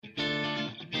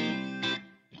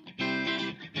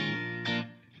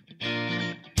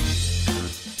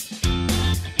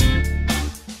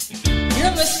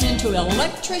to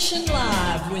Electrician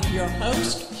Live with your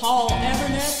host, Paul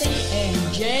Abernathy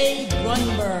and Jay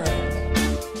Grunberg.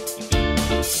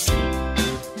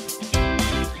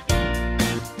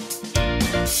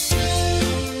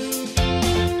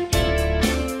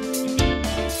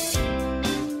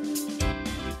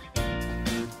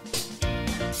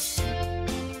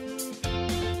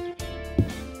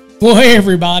 Well, hey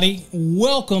everybody,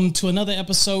 welcome to another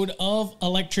episode of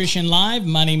Electrician Live.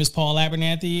 My name is Paul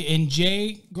Abernathy and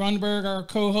Jay Grunberg, our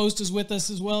co-host, is with us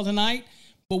as well tonight,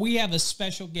 but we have a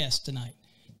special guest tonight.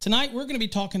 Tonight, we're going to be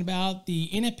talking about the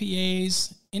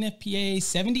NFPA's NFPA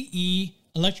 70E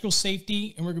electrical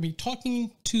safety, and we're going to be talking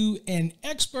to an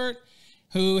expert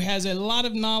who has a lot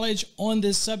of knowledge on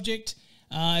this subject,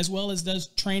 as well as does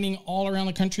training all around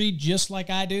the country, just like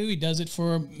I do. He does it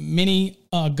for many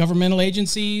governmental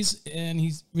agencies, and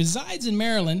he resides in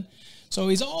Maryland. So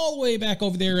he's all the way back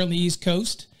over there on the East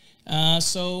Coast.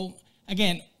 So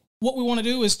again, what we want to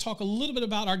do is talk a little bit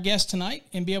about our guest tonight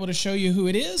and be able to show you who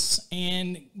it is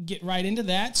and get right into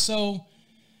that. So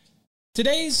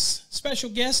today's special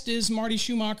guest is Marty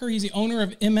Schumacher. He's the owner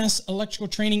of MS Electrical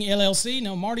Training, LLC.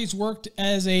 Now, Marty's worked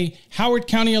as a Howard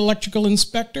County electrical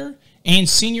inspector and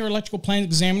senior electrical plant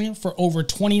examiner for over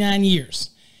 29 years.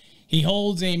 He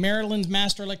holds a Maryland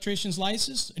Master Electrician's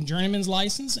license, a Journeyman's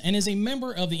license, and is a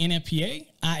member of the NFPA,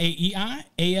 IAEI,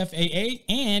 AFAA,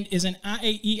 and is an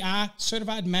IAEI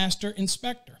Certified Master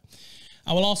Inspector.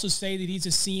 I will also say that he's a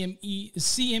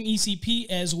CMECP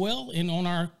as and on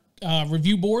our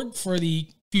review board for the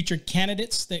future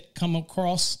candidates that come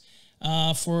across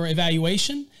for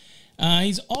evaluation.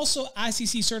 He's also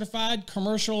ICC certified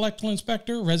commercial electrical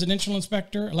inspector, residential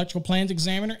inspector, electrical plans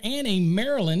examiner, and a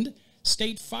Maryland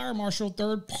State Fire Marshal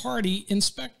third-party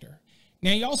inspector.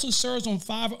 Now, he also serves on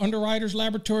 5 Underwriters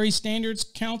Laboratory Standards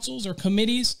Councils or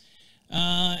committees,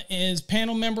 as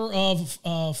panel member of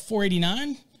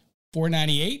 489,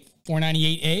 498,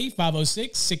 498A,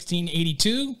 506,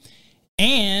 1682,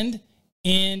 and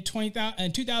in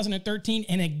 2013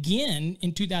 and again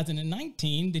in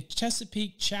 2019, the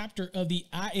Chesapeake chapter of the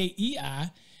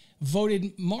IAEI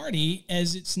voted Marty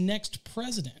as its next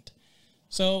president.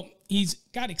 So he's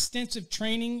got extensive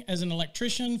training as an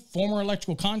electrician, former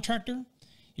electrical contractor.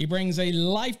 He brings a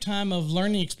lifetime of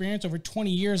learning experience, over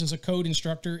 20 years as a code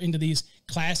instructor, into these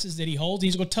classes that he holds.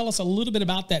 He's going to tell us a little bit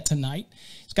about that tonight.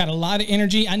 He's got a lot of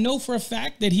energy. I know for a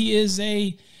fact that he is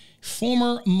a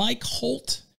former Mike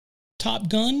Holt Top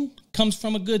Gun, comes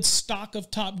from a good stock of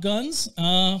Top Guns.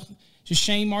 Just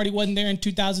shame Marty wasn't there in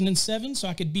 2007, so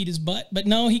I could beat his butt. But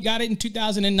no, he got it in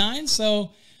 2009. So,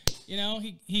 you know,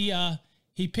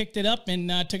 he picked it up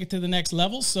and took it to the next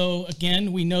level. So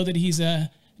again, we know that he's a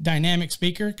dynamic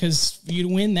speaker, because for you to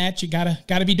win that, you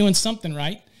gotta be doing something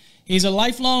right. He's a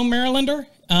lifelong Marylander.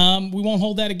 We won't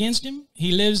hold that against him.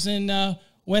 He lives in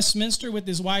Westminster with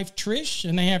his wife Trish,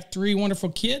 and they have 3 wonderful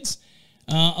kids.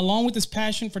 Along with his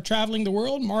passion for traveling the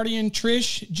world, Marty and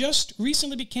Trish just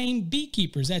recently became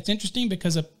beekeepers. That's interesting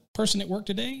because a person at work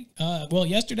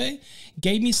yesterday,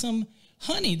 gave me some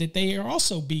honey that they are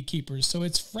also beekeepers. So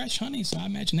it's fresh honey, so I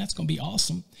imagine that's going to be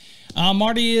awesome.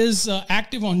 Marty is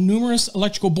active on numerous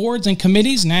electrical boards and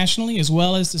committees nationally, as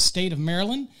well as the state of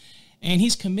Maryland. And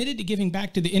he's committed to giving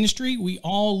back to the industry. We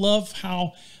all love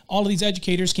how all of these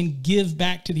educators can give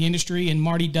back to the industry, and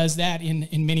Marty does that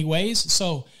in many ways.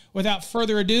 So without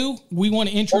further ado, we want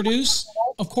to introduce,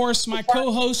 of course, my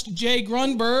co-host, Jay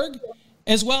Grunberg,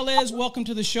 as well as welcome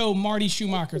to the show, Marty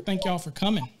Schumacher. Thank y'all for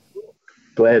coming.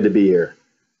 Glad to be here.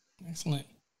 Excellent.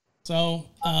 So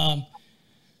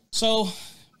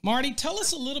Marty, tell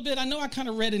us a little bit. I know I kind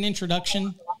of read an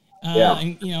introduction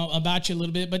about you a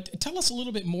little bit, but tell us a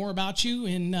little bit more about you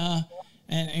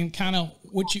and kind of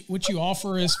what you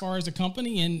offer as far as the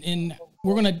company. And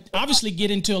we're going to obviously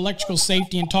get into electrical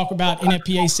safety and talk about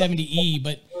NFPA 70E,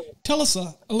 but tell us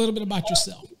a little bit about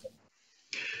yourself.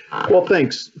 Well,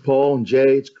 thanks, Paul and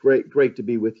Jay. It's great to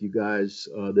be with you guys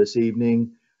this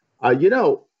evening.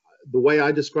 The way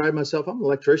I describe myself, I'm an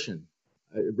electrician.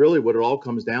 Really what it all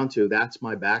comes down to, that's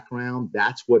my background.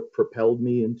 That's what propelled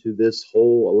me into this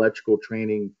whole electrical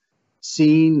training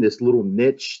scene, this little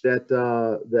niche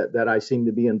that I seem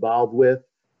to be involved with.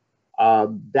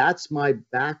 That's my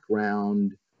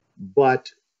background, but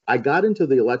I got into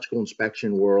the electrical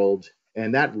inspection world,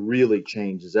 and that really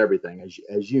changes everything.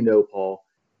 As you know, Paul,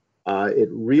 it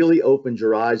really opens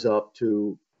your eyes up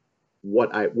to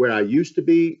where I used to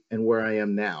be and where I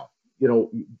am now. You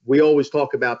know, we always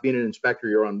talk about being an inspector,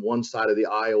 you're on one side of the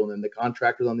aisle and then the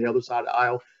contractor's on the other side of the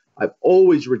aisle. I've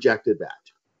always rejected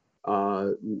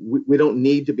that. We don't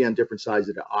need to be on different sides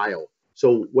of the aisle.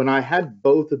 So when I had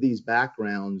both of these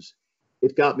backgrounds,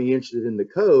 it got me interested in the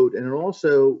code. And it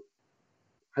also,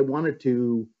 I wanted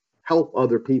to help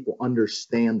other people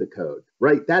understand the code,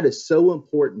 right? That is so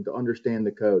important to understand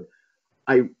the code.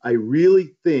 I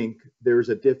really think there's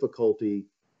a difficulty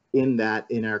in that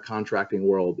in our contracting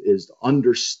world is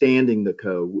understanding the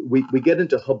code. We get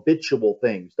into habitual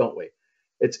things, don't we?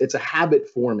 It's a habit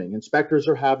forming. Inspectors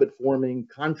are habit forming,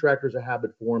 contractors are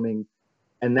habit forming,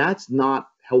 and that's not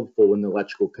helpful in the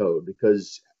electrical code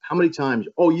because how many times,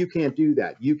 oh, you can't do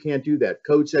that. You can't do that.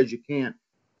 Code says you can't.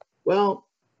 Well,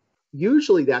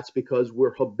 usually that's because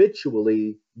we're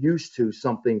habitually used to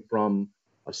something from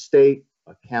a state,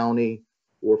 a county,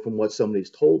 or from what somebody's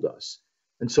told us.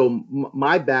 And so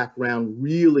my background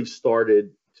really started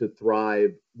to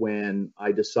thrive when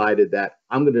I decided that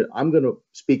I'm gonna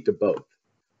speak to both.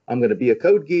 I'm gonna be a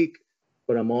code geek,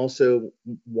 but I'm also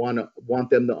want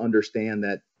them to understand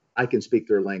that I can speak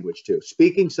their language too.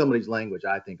 Speaking somebody's language,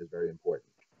 I think, is very important.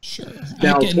 Sure.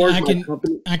 Now,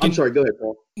 I'm sorry, go ahead,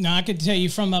 Paul. No, I could tell you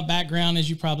from a background, as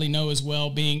you probably know as well,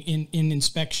 being in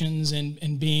inspections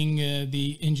and being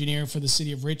the engineer for the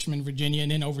city of Richmond, Virginia,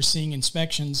 and then overseeing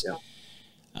inspections. Yeah.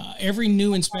 Every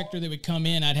new inspector that would come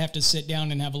in, I'd have to sit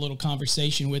down and have a little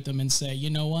conversation with them and say, you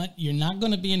know what, you're not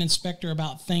going to be an inspector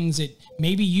about things that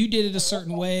maybe you did it a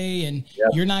certain way. And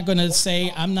you're not going to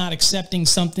say, I'm not accepting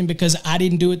something because I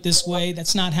didn't do it this way.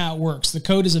 That's not how it works. The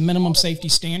code is a minimum safety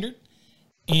standard.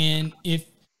 And if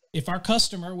our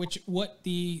customer, which what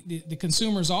the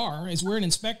consumers are, is we're an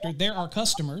inspector, they're our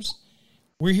customers.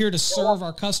 We're here to serve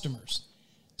our customers.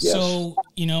 Yes. So,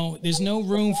 you know, there's no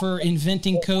room for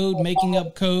inventing code, making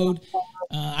up code.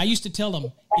 I used to tell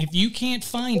them, if you can't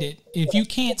find it, if you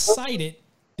can't cite it,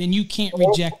 then you can't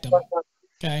reject them.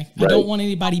 Okay. Right. I don't want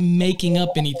anybody making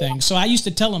up anything. So I used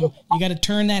to tell them, you got to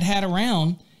turn that hat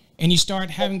around and you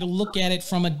start having to look at it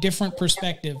from a different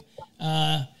perspective.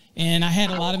 And I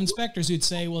had a lot of inspectors who'd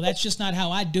say, well, that's just not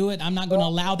how I do it. I'm not going to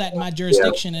allow that in my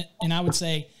jurisdiction. Yeah. And I would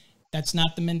say, that's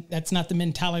not the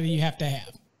mentality you have to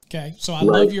have. Okay. So I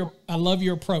love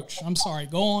your approach. I'm sorry.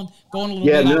 Go on a little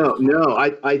bit. No.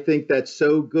 I think that's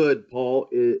so good, Paul.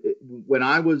 When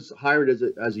I was hired as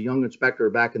a young inspector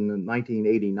back in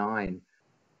 1989,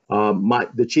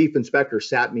 the chief inspector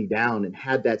sat me down and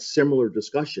had that similar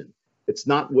discussion. It's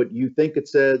not what you think it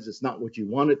says. It's not what you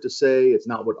want it to say. It's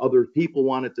not what other people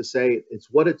want it to say.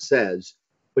 It's what it says.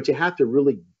 But you have to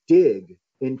really dig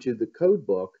into the code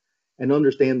book and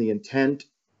understand the intent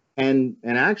and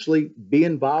actually be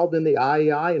involved in the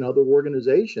IEI and other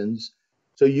organizations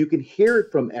so you can hear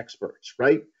it from experts,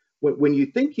 right? When you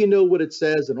think you know what it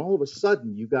says and all of a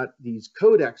sudden you got these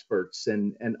code experts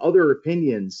and other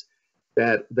opinions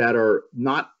that are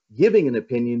not giving an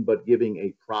opinion, but giving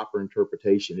a proper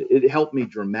interpretation. It helped me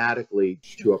dramatically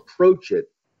to approach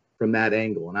it from that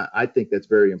angle. And I think that's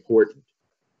very important.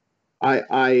 I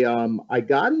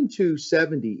got into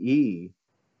 70E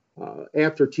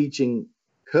after teaching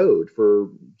code for,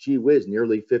 gee whiz,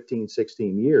 nearly 15,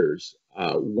 16 years.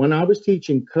 When I was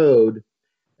teaching code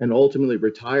and ultimately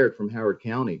retired from Howard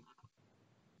County,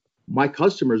 my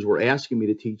customers were asking me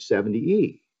to teach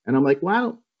 70E. And I'm like,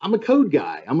 well, I'm a code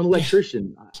guy. I'm an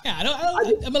electrician. Yeah,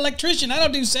 I'm an electrician. I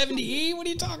don't do 70E. What are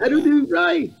you talking about? I don't do,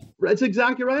 right. That's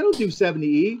exactly right. I don't do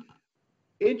 70E.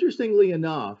 Interestingly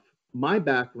enough, my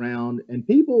background and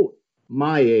people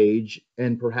my age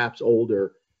and perhaps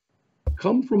older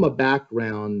come from a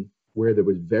background where there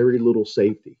was very little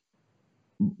safety.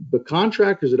 The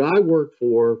contractors that I worked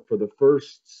for the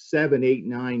first 7, 8,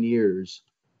 9 years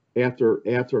after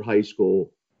high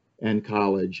school and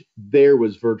college, there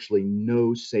was virtually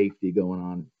no safety going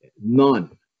on, none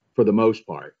for the most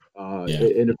part.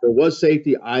 And if there was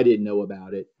safety, I didn't know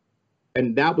about it.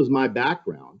 And that was my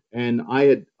background. And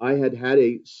I had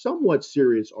a somewhat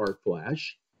serious arc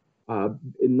flash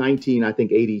in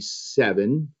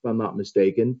 1987, if I'm not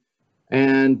mistaken.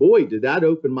 And boy, did that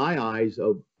open my eyes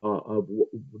of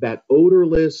that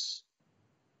odorless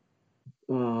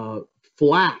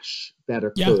flash that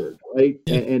occurred, right?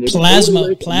 And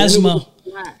plasma,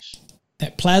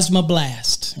 that plasma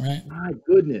blast, right? My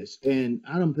goodness. And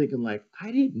I'm thinking like,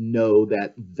 I didn't know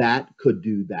that could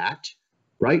do that,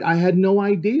 right? I had no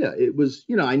idea. It was,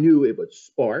 I knew it would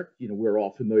spark, we're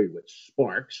all familiar with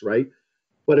sparks, right?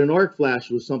 But an arc flash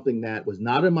was something that was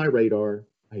not on my radar.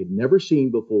 I had never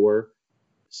seen before.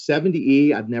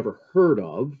 70E, I've never heard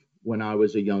of when I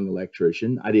was a young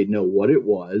electrician. I didn't know what it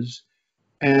was.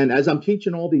 And as I'm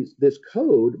teaching this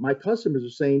code, my customers are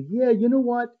saying, yeah, you know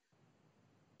what?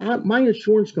 My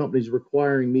insurance company is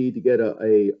requiring me to get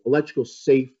a electrical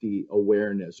safety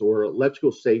awareness or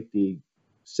electrical safety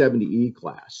 70E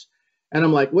class. And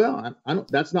I'm like, well, I don't,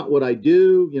 that's not what I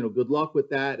do. You know, good luck with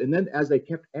that. And then as they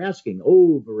kept asking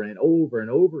over and over and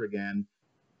over again,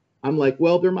 I'm like,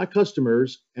 well, they're my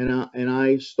customers. And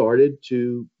I started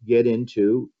to get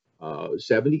into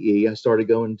 70E. I started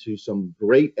going to some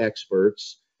great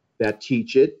experts that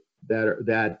teach it,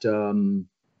 that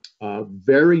are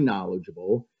very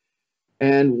knowledgeable.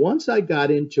 And once I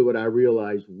got into it, I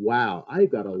realized, wow,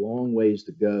 I've got a long ways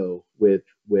to go with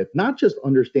not just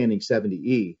understanding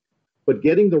 70E, but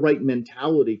getting the right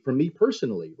mentality for me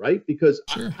personally, right? Because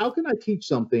Sure. how can I teach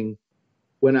something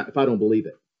if I don't believe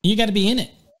it? You got to be in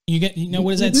it. You know,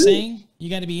 what is that saying? You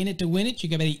got to be in it to win it. You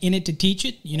got to be in it to teach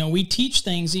it. You know, we teach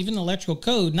things, even electrical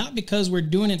code, not because we're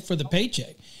doing it for the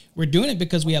paycheck. We're doing it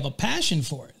because we have a passion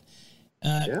for it.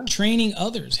 Training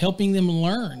others, helping them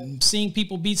learn, seeing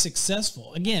people be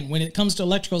successful. Again, when it comes to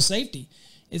electrical safety,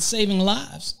 it's saving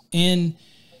lives. And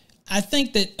I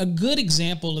think that a good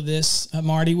example of this,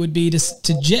 Marty, would be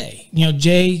to Jay. You know,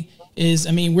 Jay is,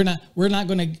 I mean, we're not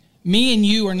going to, me and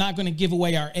you are not going to give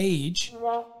away our age.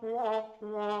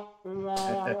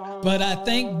 But I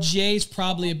think Jay's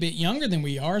probably a bit younger than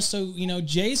we are. So, you know,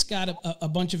 Jay's got a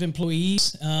bunch of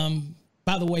employees.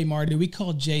 By the way, Marty, we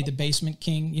call Jay the basement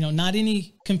king. You know, not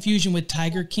any confusion with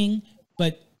Tiger King,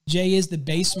 but Jay is the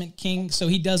basement king. So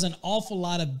he does an awful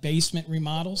lot of basement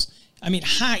remodels. I mean,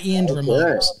 high-end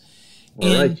remodels.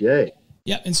 All right, Jay.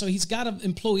 Yeah, and so he's got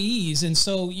employees. And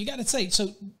so you got to say,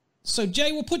 so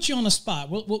Jay, we'll put you on the spot.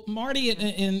 We'll Marty,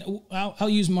 and I'll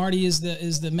use Marty as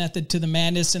the method to the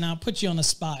madness, and I'll put you on the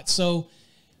spot. So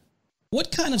what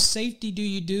kind of safety do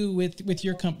you do with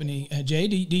your company, Jay?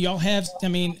 Do y'all have, I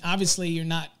mean, obviously you're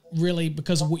not really,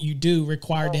 because of what you do,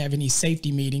 required to have any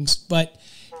safety meetings, but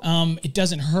it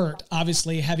doesn't hurt,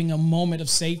 obviously, having a moment of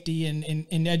safety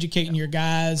and educating your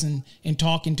guys and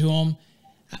talking to them.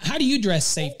 How do you address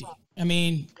safety? I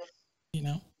mean, you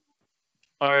know.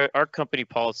 Our company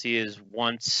policy is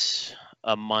once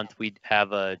a month we'd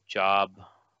have a job,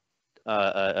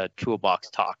 a toolbox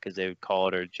talk, as they would call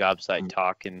it, or job site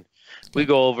talk, and we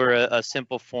go over a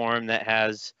simple form that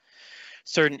has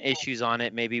certain issues on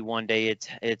it. Maybe one day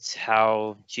it's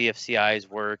how GFCIs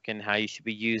work and how you should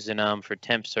be using them for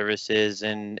temp services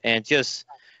and just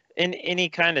in any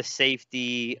kind of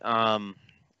safety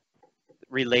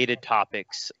related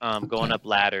topics, going up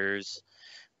ladders,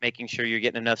 making sure you're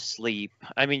getting enough sleep.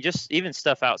 I mean, just even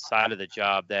stuff outside of the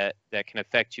job that can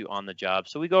affect you on the job.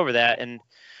 So we go over that, and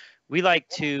we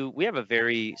have a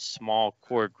very small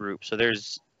core group. So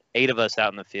there's 8 of us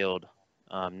out in the field,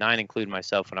 9 including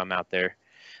myself when I'm out there.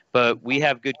 But we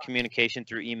have good communication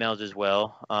through emails as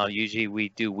well. Usually we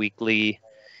do weekly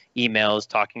emails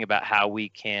talking about how we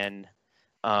can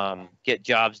get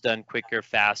jobs done quicker,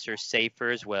 faster, safer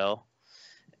as well.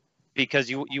 Because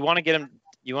you want to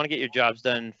get your jobs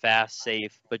done fast,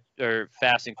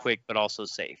 fast and quick, but also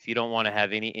safe. You don't want to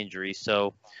have any injuries.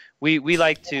 So we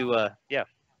like to, yeah.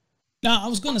 No, I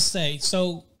was going to say,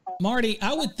 so Marty,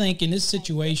 I would think in this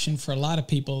situation for a lot of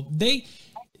people,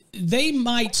 they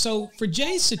might, so for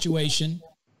Jay's situation,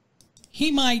 he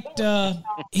might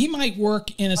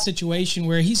work in a situation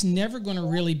where he's never going to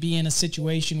really be in a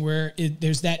situation where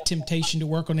there's that temptation to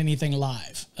work on anything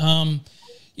live.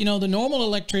 You know, the normal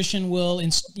electrician will,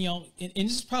 and this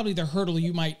is probably the hurdle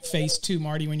you might face too,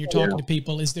 Marty, when you're talking to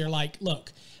people, is they're like,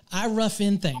 look, I rough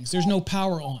in things. There's no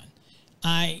power on.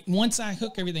 Once I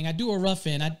hook everything, I do a rough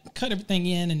in, I cut everything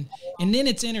in, and then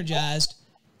it's energized.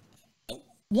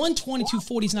 120,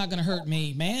 240 is not going to hurt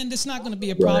me, man. That's not going to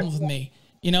be a problem with me.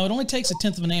 You know, it only takes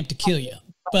 1/10 of an amp to kill you.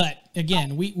 But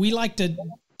again, we like to,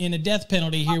 in a death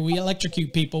penalty here, we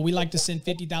electrocute people. We like to send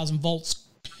 50,000 volts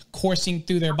coursing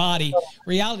through their body.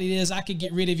 Reality is I could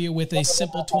get rid of you with a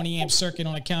simple 20 amp circuit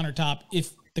on a countertop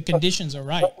if the conditions are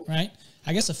right?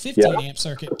 I guess a 15 amp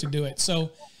circuit to do it.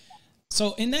 So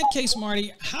in that case,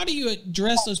 Marty, how do you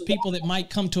address those people that might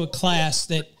come to a class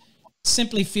that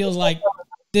simply feels like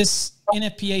this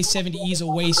NFPA 70E is a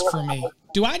waste for me?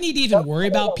 Do I need to even worry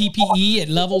about PPE at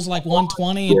levels like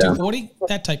 120 and 240?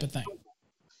 That type of thing.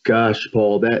 Gosh,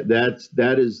 Paul,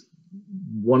 that is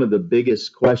one of the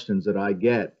biggest questions that I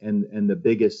get, and the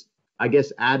biggest, I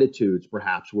guess, attitudes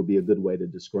perhaps would be a good way to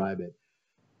describe it.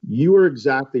 You are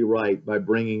exactly right by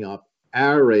bringing up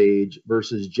our age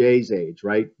versus Jay's age,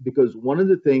 right? Because one of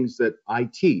the things that I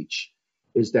teach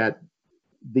is that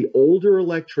the older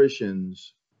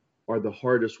electricians are the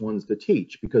hardest ones to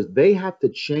teach because they have to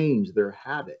change their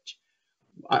habit.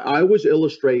 I always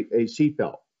illustrate a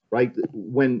seatbelt, right?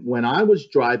 When I was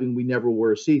driving, we never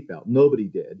wore a seatbelt. Nobody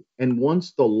did. And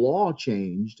once the law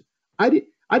changed, I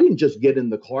didn't just get in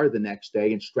the car the next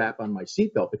day and strap on my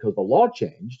seatbelt because the law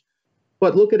changed.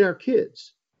 But look at our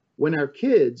kids. when our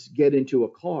kids get into a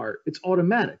car, it's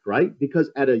automatic, right?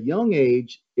 Because at a young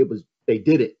age, they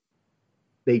did it.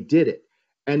 They did it.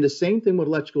 And the same thing with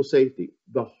electrical safety.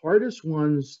 The hardest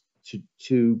ones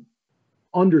to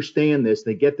understand this,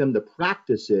 they get them to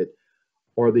practice it,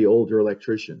 are the older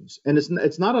electricians. And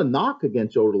it's not a knock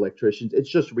against older electricians.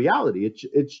 It's just reality.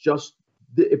 It's just,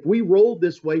 if we rolled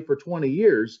this way for 20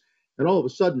 years and all of a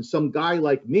sudden some guy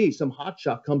like me, some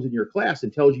hotshot comes in your class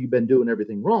and tells you you've been doing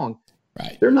everything wrong,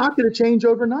 Right. they're not going to change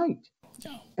overnight.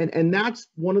 No. And that's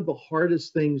one of the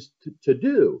hardest things to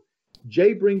do.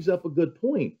 Jay brings up a good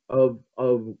point of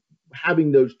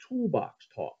having those toolbox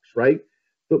talks, right?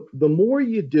 The more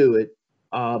you do it,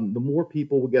 the more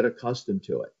people will get accustomed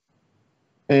to it.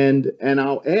 And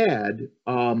I'll add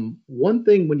one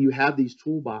thing when you have these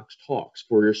toolbox talks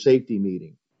for your safety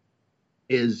meeting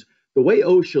is the way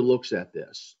OSHA looks at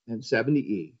this and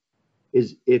 70E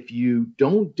is if you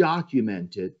don't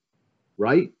document it,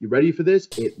 right? You ready for this?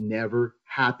 It never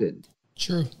happened.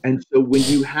 True. And so when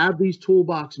you have these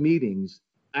toolbox meetings,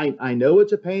 I know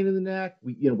it's a pain in the neck.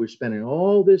 We're spending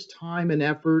all this time and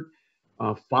effort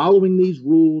following these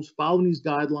rules, following these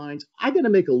guidelines. I got to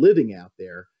make a living out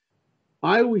there.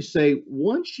 I always say,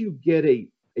 once you get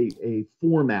a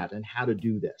format on how to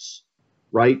do this,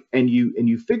 right, and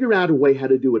you figure out a way how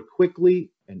to do it quickly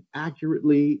and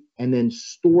accurately, and then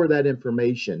store that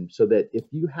information so that if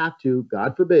you have to,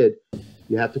 God forbid,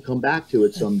 you have to come back to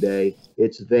it someday,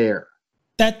 it's there.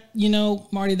 That,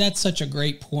 Marty, that's such a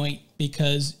great point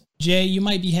because, Jay, you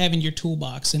might be having your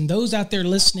toolbox, and those out there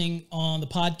listening on the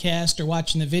podcast or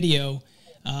watching the video,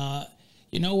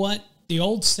 you know what? The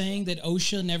old saying that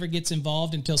OSHA never gets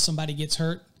involved until somebody gets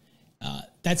hurt,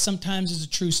 that sometimes is a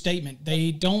true statement.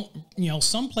 They don't,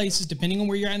 some places, depending on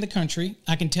where you're at in the country,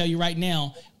 I can tell you right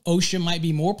now, OSHA might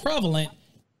be more prevalent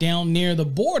down near the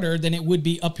border than it would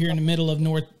be up here in the middle of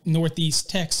northeast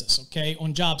Texas, okay,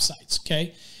 on job sites,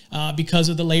 okay, because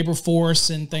of the labor force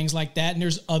and things like that. And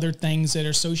there's other things that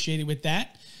are associated with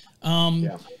that.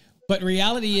 But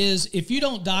reality is, if you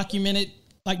don't document it,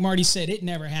 like Marty said, it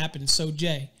never happened. So,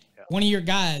 Jay, one of your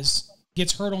guys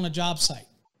gets hurt on a job site.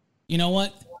 You know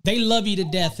what? They love you to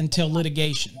death until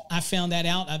litigation. I found that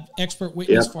out. I've expert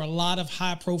witness for a lot of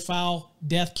high profile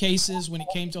death cases when it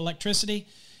came to electricity.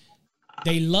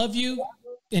 They love you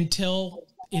until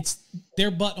it's their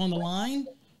butt on the line,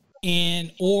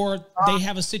 or they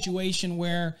have a situation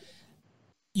where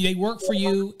they work for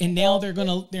you and now they're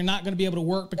not gonna be able to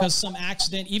work because some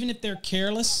accident. Even if they're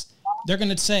careless, they're going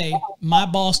to say, my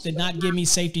boss did not give me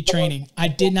safety training. I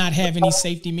did not have any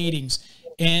safety meetings.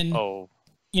 And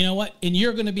you know what? And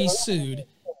you're going to be sued.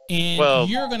 And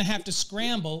you're going to have to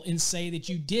scramble and say that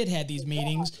you did have these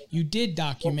meetings. You did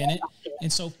document it.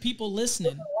 And so people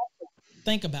listening,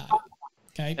 think about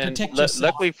it. Okay. Protect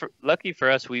yourself. Lucky for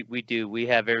us, we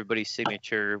have everybody's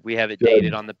signature. We have it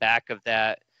dated on the back of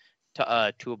that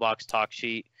toolbox talk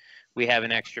sheet. We have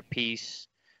an extra piece,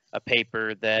 a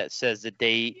paper that says the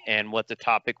date and what the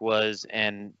topic was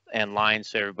and lines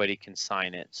so everybody can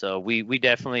sign it. So we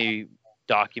definitely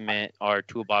document our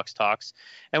toolbox talks.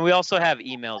 And we also have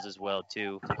emails as well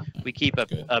too. We keep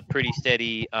a pretty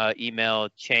steady email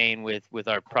chain with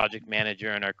our project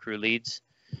manager and our crew leads.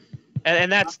 And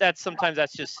that's sometimes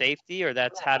that's just safety, or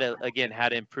that's how to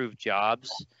improve jobs.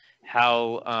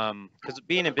 Because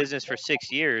being in business for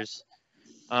 6 years,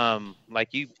 like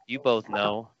you both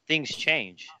know, things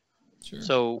change. Sure.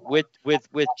 So with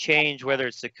change, whether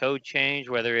it's the code change,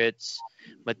 whether it's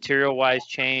material wise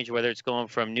change, whether it's going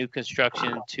from new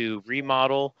construction to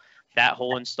remodel, that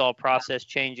whole install process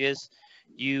changes.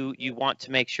 You want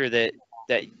to make sure that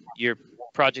your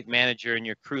project manager and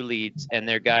your crew leads and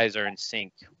their guys are in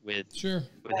sync with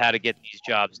how to get these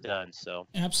jobs done. So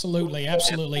absolutely.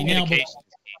 Now,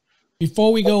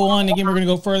 before we go on, again, we're going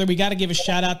to go further. We got to give a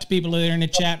shout out to people that are in the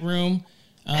chat room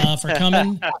for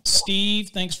coming. Steve,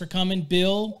 thanks for coming.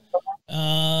 Bill,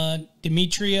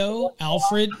 Demetrio,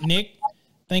 Alfred, Nick,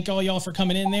 thank all y'all for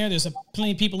coming in there. There's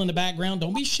plenty of people in the background.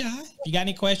 Don't be shy. If you got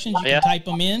any questions, you can type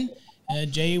them in.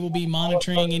 Jay will be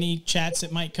monitoring any chats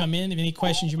that might come in. If any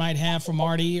questions you might have for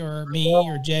Marty or me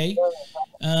or Jay.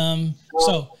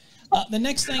 The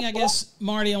next thing, I guess,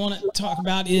 Marty, I want to talk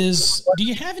about is, do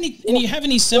you have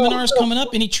any seminars coming up,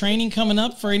 any training coming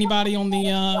up for anybody on the,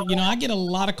 I get a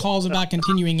lot of calls about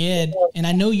continuing ed, and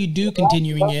I know you do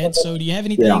continuing ed. So do you have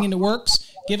anything in the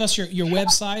works? Give us your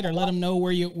website, or let them know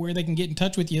where they can get in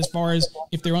touch with you as far as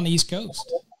if they're on the East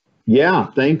Coast. Yeah,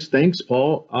 thanks,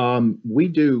 Paul. We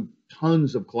do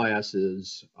tons of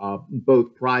classes,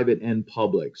 both private and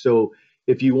public. So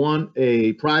if you want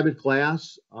a private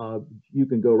class, you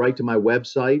can go right to my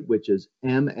website, which is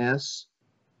ms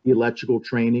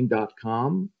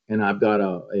electricaltraining.com, and I've got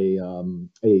a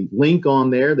link on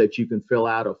there that you can fill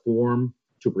out a form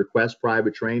to request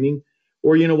private training.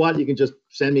 Or you know what, you can just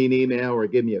send me an email or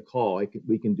give me a call.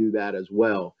 We can do that as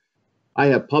well. I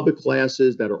have public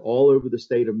classes that are all over the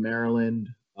state of Maryland,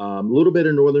 a little bit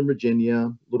in Northern Virginia,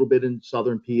 a little bit in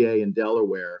Southern PA and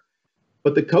Delaware.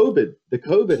 But the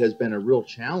COVID has been a real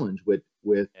challenge with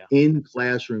in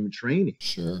classroom training.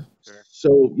 Sure.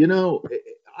 So,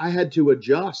 I had to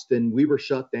adjust, and we were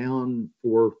shut down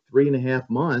for 3.5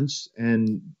 months.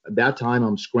 And at that time,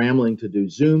 I'm scrambling to do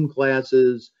Zoom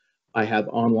classes. I have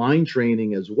online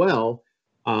training as well.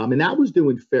 And that was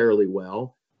doing fairly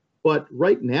well. But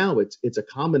right now, it's a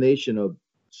combination of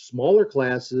smaller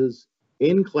classes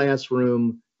in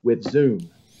classroom with Zoom.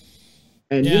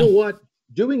 And you know what?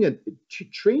 Teaching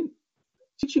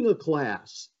a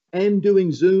class and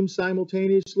doing Zoom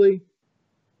simultaneously,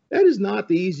 that is not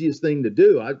the easiest thing to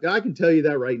do. I can tell you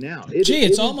that right now.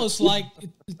 It's almost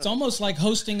like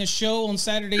hosting a show on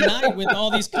Saturday night with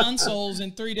all these consoles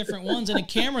and 3 different ones and a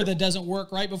camera that doesn't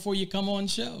work right before you come on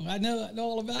show. I know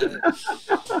all about it.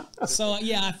 So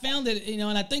yeah, I found it,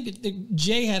 and I think that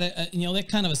Jay had that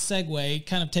kind of a segue,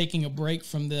 kind of taking a break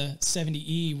from the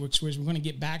 70E, which we're going to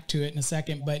get back to it in a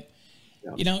second, but.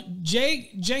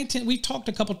 Jay, we've talked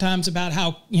a couple times about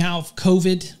how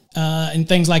COVID and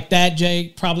things like that.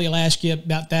 Jay, probably will ask you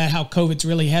about that, how COVID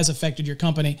really has affected your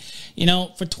company.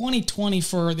 For 2020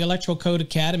 for the Electrical Code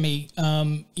Academy,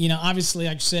 obviously,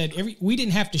 like I said, we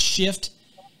didn't have to shift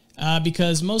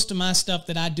because most of my stuff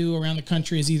that I do around the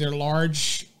country is either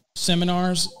large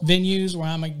seminars, venues where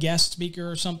I'm a guest speaker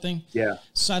or something. Yeah.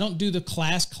 So I don't do the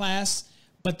class,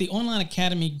 but the online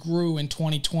academy grew in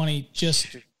 2020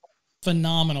 just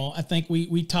phenomenal. I think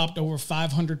we topped over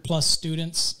 500 plus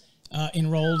students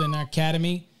enrolled in our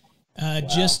academy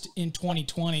just in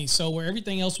 2020. So where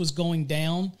everything else was going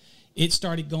down, it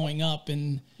started going up,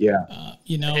 and and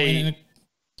it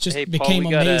just became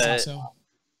Paul, amazing.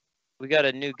 We got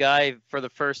a new guy for the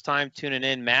first time tuning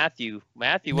in, Matthew.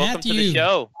 Matthew, welcome to the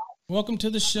show. Welcome to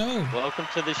the show. Welcome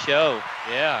to the show.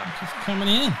 Yeah. Thank you for coming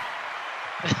in.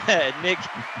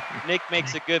 Nick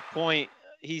makes a good point.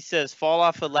 He says, fall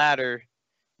off a ladder,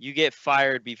 you get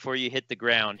fired before you hit the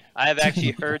ground. I have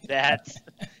actually heard that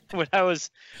when I was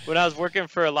working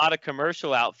for a lot of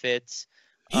commercial outfits.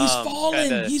 He's falling.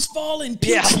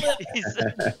 Yeah,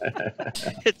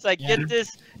 it's like, get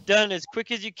this done as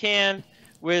quick as you can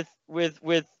with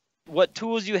what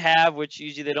tools you have, which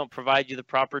usually they don't provide you the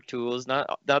proper tools. Not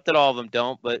that all of them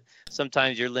don't, but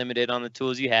sometimes you're limited on the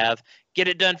tools you have. Get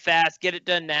it done fast, get it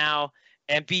done now.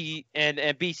 And be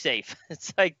safe.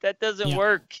 It's like that doesn't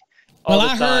work.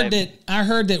 I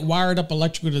heard that Wired Up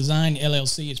Electrical Design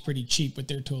LLC is pretty cheap with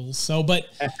their tools. Hold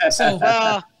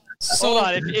on.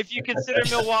 If you consider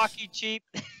Milwaukee cheap,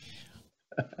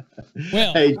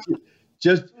 well, hey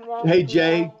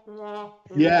Jay,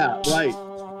 yeah, right.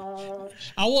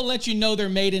 I will let you know they're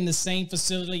made in the same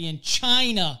facility in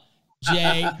China,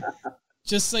 Jay.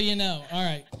 Just so you know. All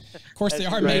right. Of course, they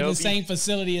are made in the same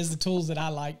facility as the tools that I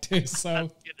like too,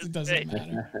 so it doesn't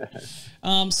matter.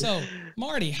 So,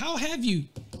 Marty, you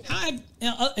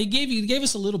gave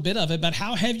us a little bit of it, but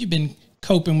how have you been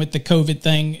coping with the COVID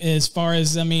thing? As far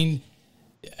as, you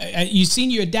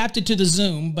adapted to the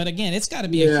Zoom, but again, it's got to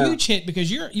be a huge hit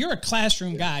because you're a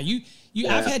classroom guy.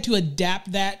 I've had to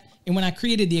adapt that, and when I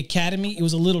created the academy, it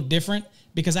was a little different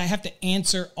because I have to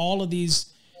answer all of these.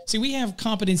 See, we have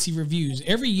competency reviews.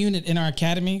 Every unit in our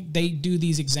academy, they do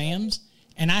these exams,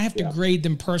 and I have to grade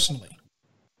them personally.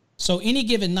 So any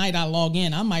given night I log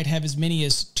in, I might have as many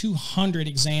as 200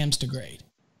 exams to grade,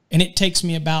 and it takes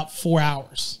me about 4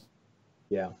 hours.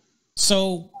 Yeah.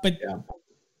 So,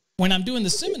 when I'm doing the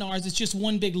seminars, it's just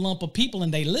one big lump of people,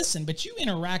 and they listen, but you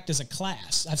interact as a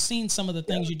class. I've seen some of the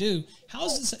things you do. How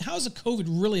has the COVID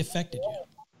really affected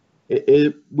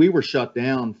you? We were shut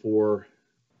down for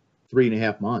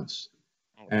 3.5 months.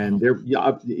 And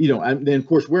and then of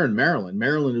course we're in Maryland.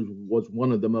 Maryland was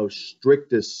one of the most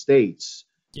strictest states.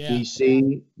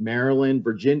 DC, Maryland,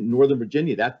 Virginia, Northern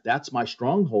Virginia. That's my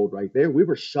stronghold right there. We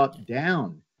were shut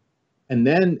down. And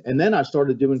then I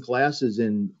started doing classes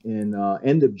in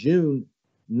end of June,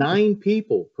 9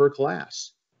 people per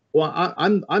class. Well,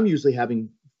 I'm usually having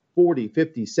 40,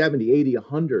 50, 70, 80,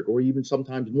 100, or even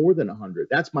sometimes more than 100.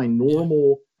 That's my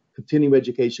normal continuing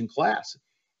education class.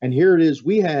 And here it is.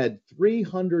 We had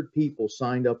 300 people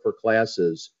signed up for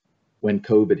classes when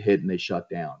COVID hit and they shut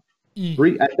down.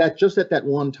 Just at that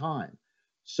one time.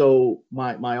 So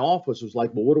my office was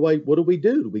like, well, what do we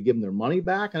do? Do we give them their money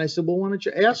back? And I said, well, why don't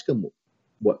you ask them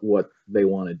what they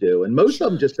want to do? And most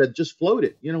of them just said, just float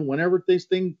it. Whenever this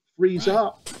thing frees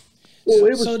up. Well,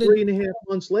 it was 3.5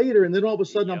 months later, and then all of a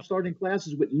sudden I'm starting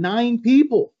classes with 9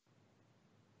 people.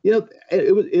 You know,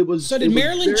 it was. So did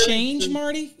Maryland change,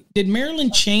 Marty? Did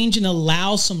Maryland change and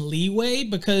allow some leeway?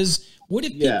 Because what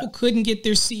if people couldn't get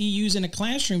their CEUs in a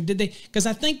classroom? Did they? Because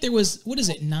I think there was, what is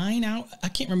it, 9 out? I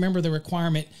can't remember the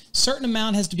requirement. Certain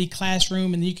amount has to be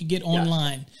classroom, and then you could get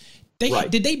online.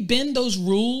 Did they bend those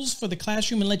rules for the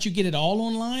classroom and let you get it all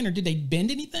online, or did they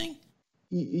bend anything?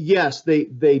 Yes, they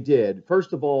did.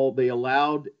 First of all, they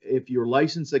allowed, if your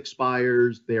license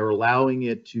expires, they're allowing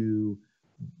it to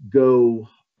go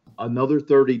another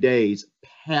 30 days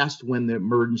past when the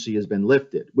emergency has been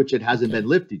lifted, which it hasn't been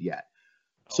lifted yet.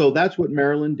 So that's what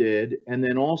Maryland did. And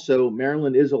then also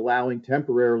Maryland is allowing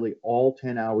temporarily all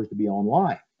 10 hours to be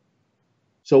online.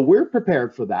 So we're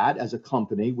prepared for that as a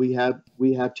company. We have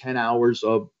 10 hours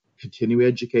of continuing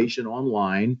education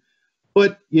online.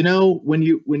 But you know, when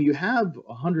you have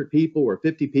 100 people or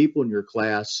 50 people in your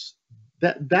class,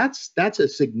 that's a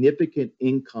significant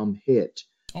income hit.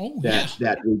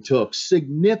 That we took,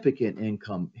 significant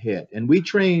income hit, and we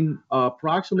train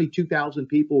approximately 2,000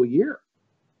 people a year.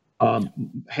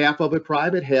 Half of it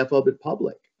private, half of it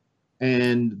public,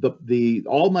 and the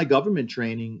all my government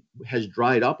training has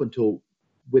dried up until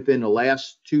within the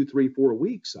last 2, 3, 4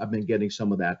 weeks. I've been getting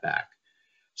some of that back,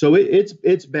 so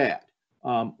it's bad.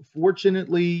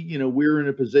 Fortunately, you know, we're in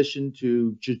a position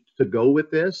to go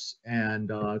with this and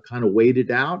kind of wait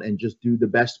it out and just do the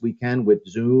best we can with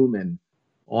Zoom and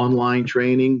online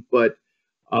training. But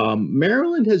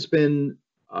Maryland has been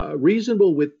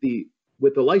reasonable with the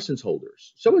license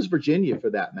holders. So is Virginia, for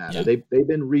that matter. Yeah. They've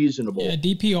been reasonable. Yeah,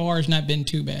 DPR has not been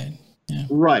too bad. Yeah.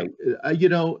 Right. You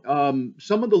know,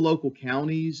 some of the local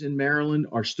counties in Maryland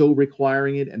are still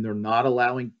requiring it, and they're not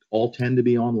allowing all 10 to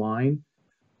be online.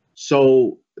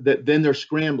 So then they're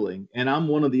scrambling, and I'm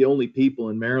one of the only people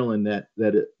in Maryland that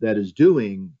is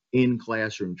doing in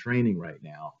classroom training right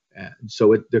now. And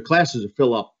so the classes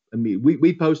fill up. I mean,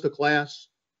 we post a class,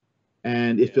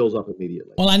 and it fills up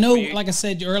immediately. Well, I know, like I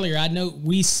said earlier, I know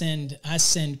I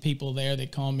send people there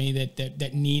that call me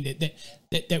that need it,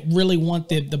 that really want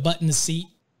the butt in the seat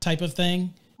type of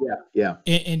thing. Yeah.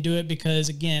 And do it because,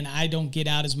 again, I don't get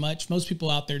out as much. Most people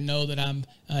out there know that I'm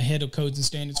head of codes and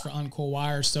standards for Encore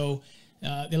Wire. So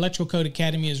the Electrical Code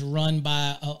Academy is run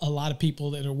by a lot of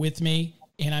people that are with me,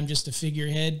 and I'm just a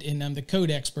figurehead, and I'm the code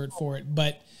expert for it.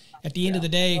 But at the end of the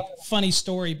day, funny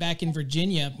story, back in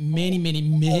Virginia, many, many,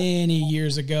 many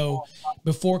years ago,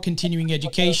 before continuing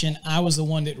education, I was the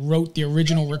one that wrote the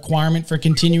original requirement for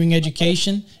continuing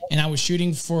education, and I was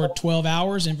shooting for 12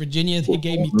 hours. In Virginia, they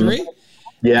gave me 3.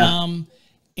 Yeah.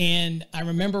 And I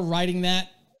remember writing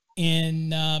that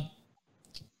and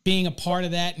being a part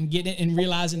of that and getting it and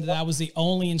realizing that I was the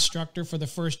only instructor for the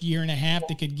first year and a half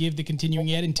that could give the continuing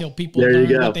ed until people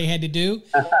learned what they had to do.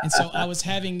 And so I was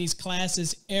having these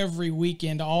classes every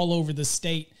weekend all over the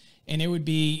state. And it would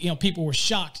be, you know, people were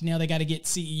shocked. Now they got to get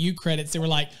CEU credits. They were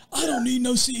like, I don't need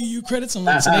no CEU credits.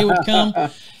 And so they would come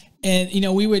and, you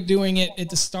know, we were doing it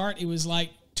at the start. It was like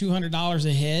 $200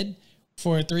 a head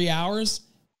for 3 hours.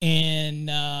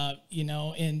 And, you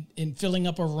know, and filling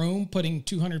up a room, putting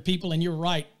 200 people, and you're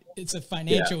right, it's a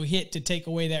financial hit to take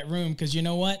away that room. Because you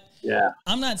know what? Yeah.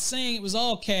 I'm not saying it was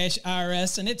all cash,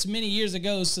 IRS, and it's many years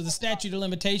ago, so the statute of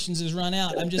limitations has run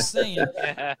out. I'm just saying.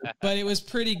 But it was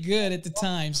pretty good at the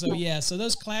time. So, yeah, so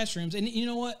those classrooms. And you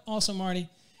know what also, Marty?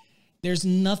 There's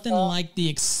nothing like the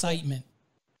excitement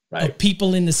of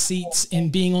people in the seats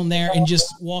and being on there and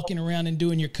just walking around and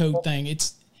doing your code thing.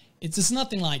 It's just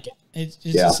nothing like it. It's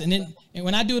just, and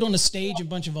when I do it on the stage, a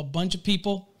bunch of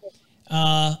people,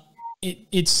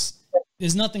 there's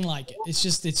nothing like it.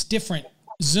 It's different.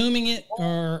 Zooming it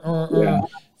or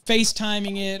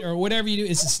FaceTiming it or whatever you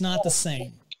do, it's just not the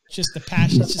same. It's just the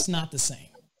passion. It's just not the same.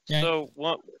 Right? So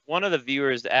one of the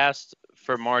viewers asked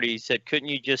for Marty. He said, couldn't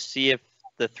you just see if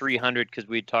the 300, because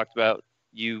we talked about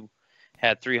you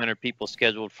had 300 people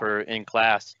scheduled for in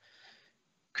class,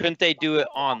 couldn't they do it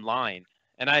online?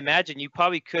 And I imagine you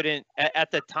probably couldn't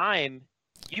at the time.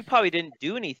 You probably didn't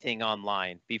do anything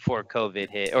online before COVID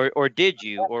hit, or did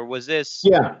you? Or was this?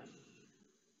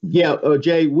 Yeah,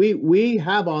 Jay, we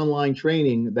have online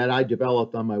training that I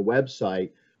developed on my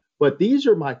website, but these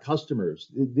are my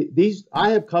customers. I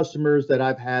have customers that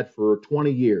I've had for 20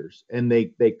 years, and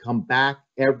they come back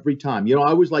every time. You know, I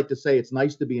always like to say it's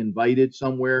nice to be invited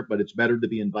somewhere, but it's better to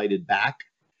be invited back.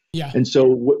 Yeah. And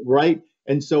so, right.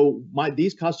 And so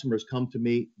these customers come to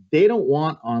me, they don't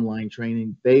want online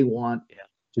training. They want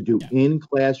to do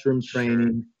in-classroom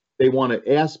training. They want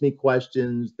to ask me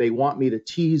questions. They want me to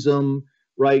tease them.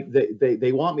 right?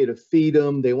 They want me to feed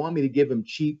them. They want me to give them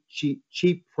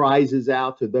cheap prizes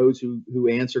out to those who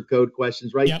answer code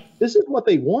questions, right? Yep. This is what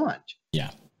they want.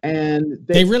 Yeah. And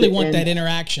they really want that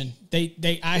interaction.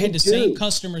 I had the do. same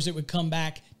customers that would come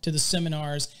back to the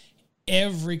seminars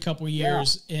every couple of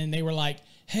years, and they were like,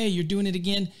 "Hey, you're doing it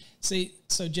again." See,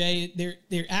 so Jay,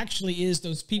 there actually is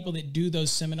those people that do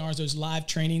those seminars, those live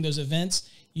training, those events.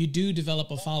 You do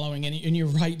develop a following, and you're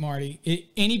right,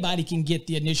 Marty. Anybody can get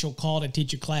the initial call to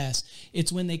teach a class.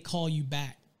 It's when they call you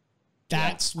back.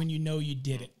 That's when you know you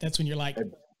did it. That's when you're like,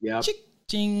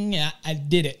 ching, yeah, I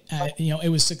did it. It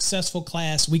was a successful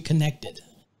class. We connected.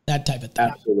 That type of thing.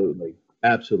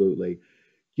 Absolutely.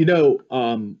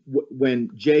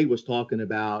 When Jay was talking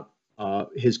about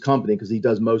his company, because he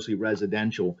does mostly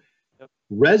residential,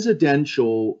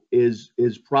 residential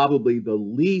is probably the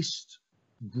least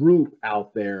group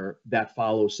out there that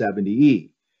follows 70E.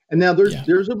 And now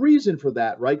there's a reason for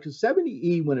that, right? Because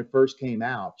 70E, when it first came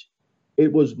out,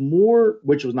 it was more,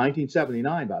 which was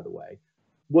 1979, by the way,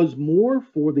 was more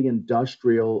for the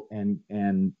industrial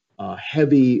and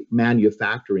heavy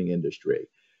manufacturing industry.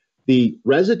 The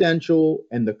residential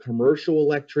and the commercial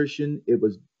electrician, it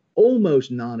was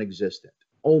almost non-existent,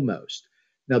 almost.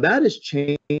 Now that has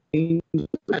changed,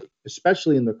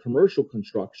 especially in the commercial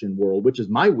construction world, which is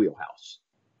my wheelhouse.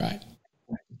 Right.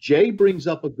 Jay brings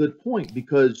up a good point,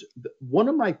 because one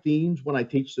of my themes when I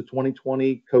teach the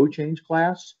 2020 code change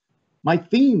class, my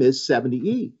theme is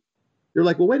 70E. You're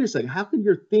like, well, wait a second, how can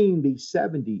your theme be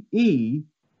 70E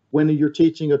when you're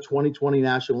teaching a 2020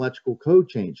 National Electrical Code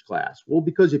Change class? Well,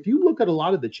 because if you look at a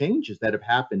lot of the changes that have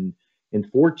happened in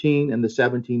 14 and the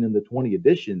 17 and the 20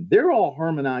 edition, they're all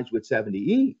harmonized with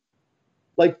 70E.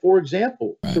 Like, for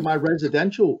example, to my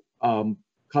residential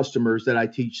customers that I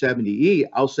teach 70E,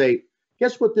 I'll say,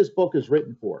 guess what this book is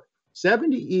written for?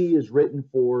 70E is written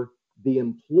for the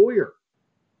employer,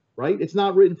 right? It's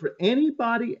not written for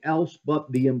anybody else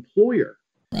but the employer.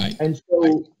 Right. And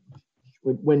so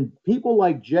when people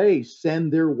like Jay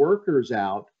send their workers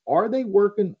out, are they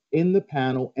working in the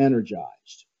panel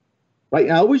energized? Right?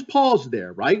 And I always pause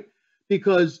there, right?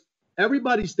 Because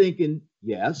everybody's thinking,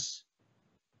 yes.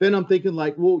 Then I'm thinking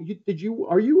like, well,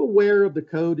 are you aware of the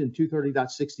code in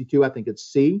 230.62? I think it's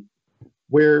C,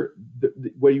 where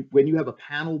when you have a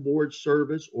panel board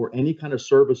service or any kind of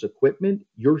service equipment,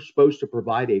 you're supposed to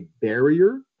provide a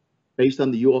barrier based on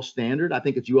the UL standard. I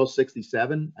think it's UL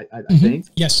 67, I think.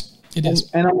 Yes, it is.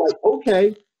 And I'm like,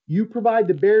 okay, you provide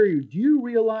the barrier. Do you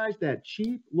realize that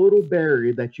cheap little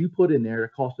barrier that you put in there,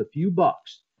 it costs a few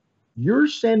bucks? You're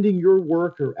sending your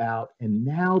worker out, and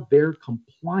now they're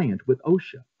compliant with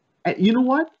OSHA. And you know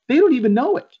what? They don't even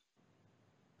know it.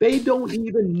 They don't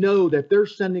even know that they're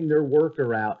sending their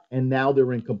worker out, and now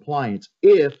they're in compliance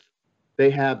if they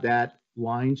have that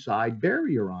line side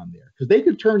barrier on there. Because they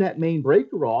could turn that main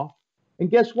breaker off,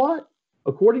 and guess what?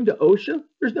 According to OSHA,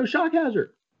 there's no shock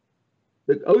hazard.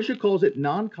 The OSHA calls it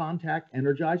non-contact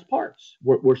energized parts,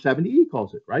 where 70E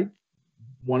calls it, right?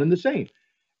 One and the same.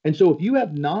 And so if you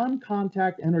have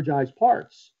non-contact energized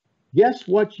parts, guess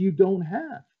what you don't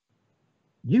have?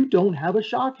 You don't have a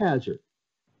shock hazard.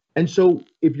 And so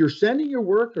if you're sending your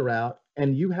worker out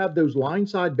and you have those line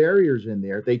side barriers in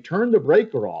there, they turn the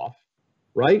breaker off,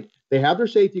 right? They have their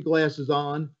safety glasses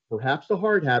on, perhaps the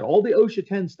hard hat, all the OSHA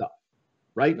 10 stuff,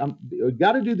 right? You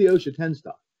got to do the OSHA 10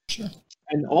 stuff. Sure.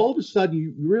 And all of a sudden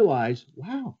you realize,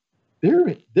 wow,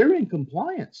 they're in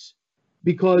compliance,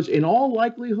 because in all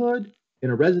likelihood,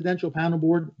 in a residential panel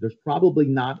board, there's probably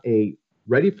not a,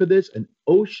 ready for this, an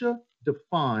OSHA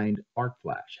defined arc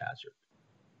flash hazard.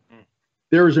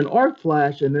 There is an arc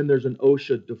flash, and then there's an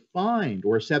OSHA defined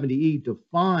or a 70E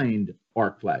defined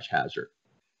arc flash hazard.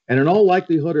 And in all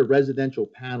likelihood, a residential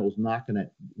panel is not going to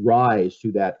rise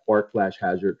to that arc flash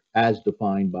hazard as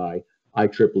defined by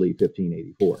IEEE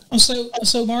 1584.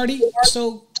 So Marty,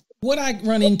 so what I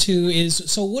run into is,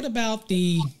 so what about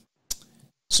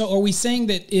so are we saying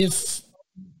that if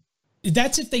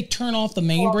they turn off the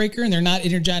main breaker and they're not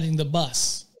energizing the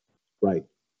bus? Right.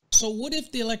 So what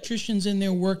if the electrician's in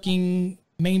there working,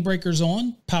 main breaker's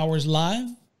on, power's live,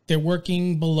 they're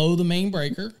working below the main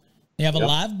breaker, they have a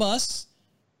live bus,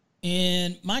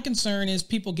 and my concern is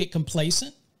people get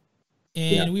complacent,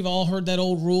 and we've all heard that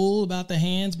old rule about the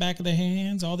hands, back of the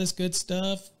hands, all this good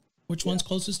stuff, which one's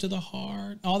closest to the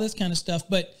heart, all this kind of stuff.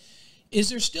 But is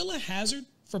there still a hazard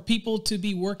for people to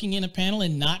be working in a panel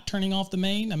and not turning off the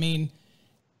main? I mean,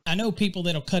 I know people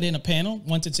that'll cut in a panel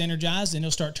once it's energized, and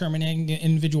they'll start terminating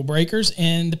individual breakers,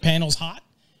 and the panel's hot,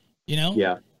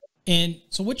 Yeah. And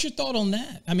so what's your thought on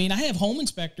that? I mean, I have home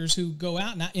inspectors who go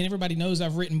out, and everybody knows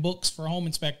I've written books for home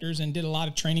inspectors and did a lot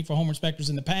of training for home inspectors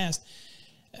in the past.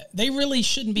 they really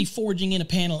shouldn't be forging in a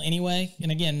panel anyway.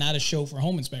 And again, not a show for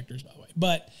home inspectors, by the way.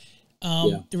 But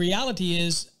the reality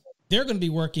is they're going to be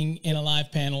working in a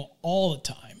live panel all the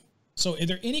time. So are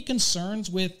there any concerns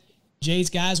with Jay's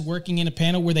guys working in a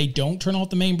panel where they don't turn off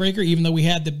the main breaker, even though we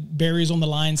had the barriers on the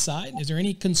line side? Is there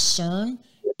any concern?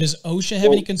 Does OSHA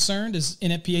have any concern? Does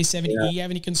NFPA 70E have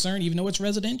any concern, even though it's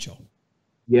residential?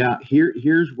 Yeah,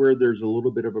 here's where there's a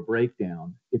little bit of a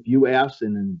breakdown. If you ask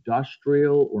an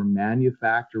industrial or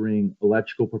manufacturing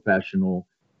electrical professional,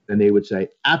 then they would say,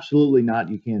 absolutely not,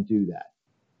 you can't do that.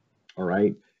 All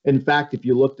right. In fact, if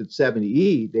you looked at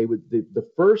 70E, the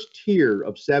first tier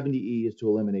of 70E is to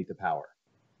eliminate the power.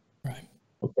 Right.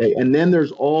 Okay. And then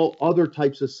there's all other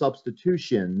types of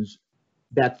substitutions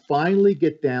that finally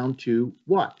get down to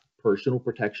what? Personal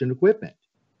protection equipment.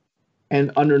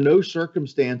 And under no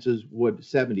circumstances would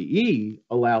 70E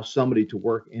allow somebody to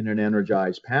work in an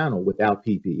energized panel without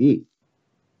PPE.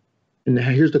 And now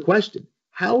here's the question.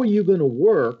 How are you going to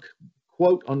work,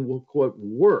 quote unquote,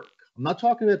 work? I'm not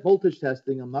talking about voltage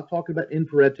testing. I'm not talking about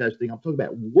infrared testing. I'm talking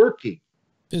about working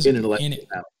in an electrical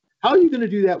panel. How are you going to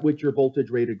do that with your voltage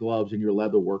rated gloves and your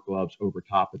leather work gloves over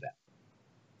top of that?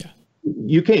 Yeah.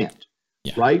 You can't,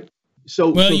 right?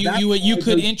 So, well, you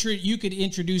could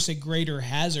introduce a greater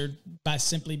hazard by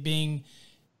simply being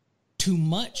too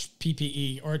much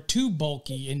PPE or too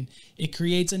bulky, and it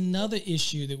creates another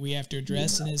issue that we have to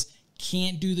address, and is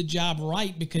can't do the job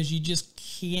right because you just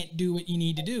can't do what you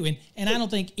need to do. And I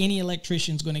don't think any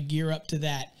electrician's going to gear up to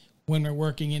that when we're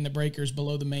working in the breakers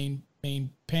below the main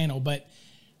panel. But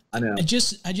I know. I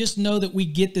just know that we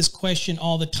get this question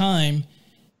all the time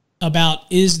about,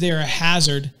 is there a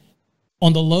hazard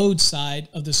on the load side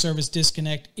of the service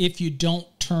disconnect if you don't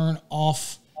turn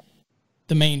off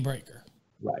the main breaker?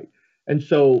 Right. And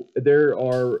so there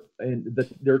are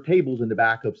tables in the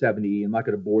back of 70E. I'm not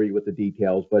going to bore you with the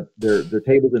details, but there are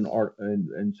tables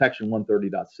in section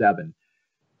 130.7.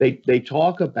 They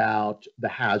talk about the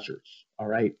hazards, all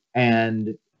right?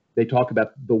 And they talk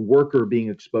about the worker being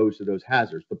exposed to those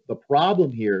hazards. The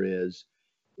problem here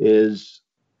is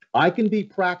I can be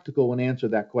practical and answer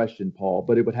that question, Paul,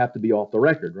 but it would have to be off the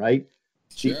record, right?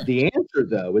 Sure. The answer,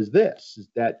 though, is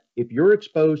that if you're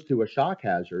exposed to a shock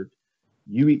hazard,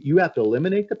 you have to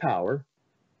eliminate the power,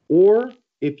 or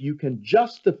if you can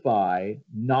justify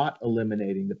not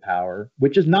eliminating the power,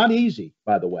 which is not easy,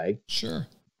 by the way. Sure.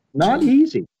 Not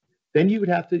easy. Then you would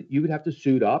have to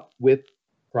suit up with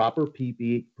proper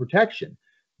PPE protection.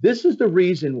 This is the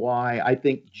reason why I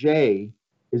think Jay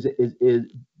is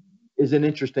an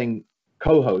interesting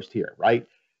co-host here, right?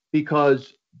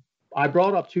 Because I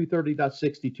brought up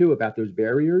 230.62 about those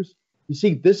barriers. You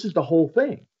see, this is the whole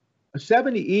thing. A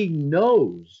 70E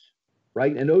knows,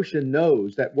 right? And OSHA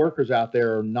knows that workers out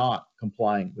there are not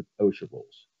complying with OSHA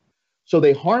rules. So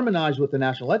they harmonize with the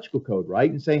National Electrical Code, right?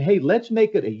 And say, hey, let's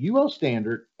make it a UL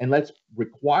standard and let's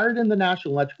require it in the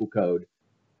National Electrical Code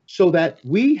so that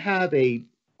we have a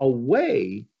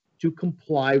way to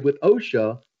comply with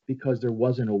OSHA, because there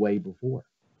wasn't a way before.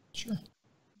 Sure.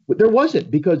 But there wasn't,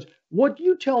 because what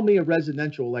you tell me a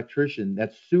residential electrician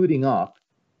that's suiting up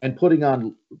and putting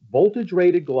on voltage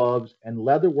rated gloves and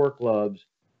leather work gloves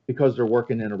because they're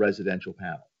working in a residential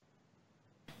panel.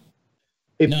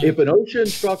 If an OSHA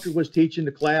instructor was teaching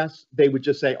the class, they would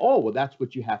just say, oh, well, that's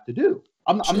what you have to do.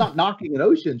 I'm not knocking an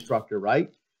OSHA instructor,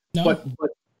 right? No. But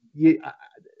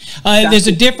there's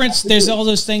a difference. There's all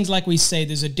those things, like we say,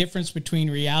 there's a difference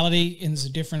between reality and there's a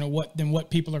difference than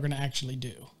what people are going to actually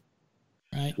do.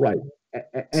 Right. Right.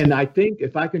 And I think,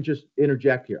 if I can just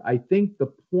interject here, I think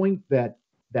the point that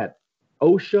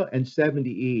OSHA and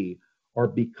 70E are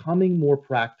becoming more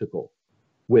practical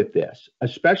with this,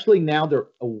 especially now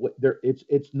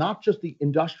it's not just the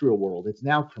industrial world, it's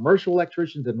now commercial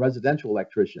electricians and residential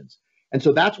electricians. And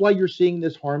so that's why you're seeing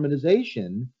this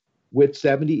harmonization with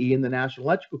 70E in the National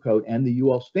Electrical Code and the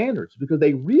UL standards, because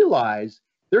they realize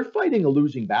they're fighting a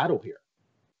losing battle here.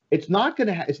 It's not going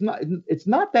to. It's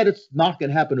not that it's not going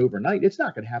to happen overnight. It's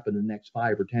not going to happen in the next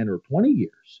 5 or 10 or 20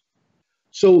 years.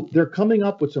 So they're coming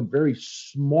up with some very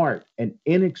smart and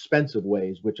inexpensive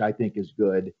ways, which I think is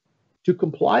good, to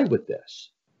comply with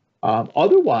this.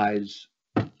 Otherwise,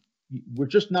 we're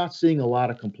just not seeing a lot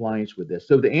of compliance with this.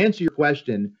 So to answer your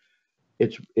question,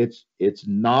 it's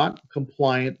not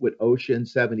compliant with OSHA and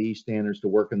 70E standards to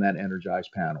work in that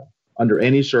energized panel under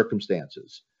any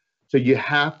circumstances. So you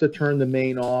have to turn the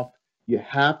main off. You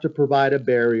have to provide a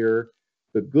barrier.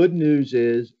 The good news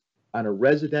is, on a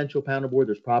residential panel board,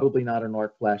 there's probably not an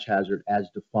arc flash hazard as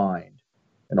defined.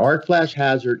 An arc flash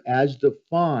hazard as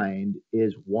defined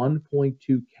is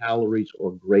 1.2 calories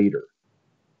or greater.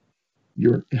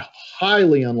 you're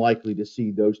highly unlikely to see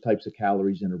those types of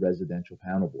calories in a residential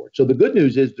panel board. So the good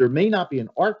news is there may not be an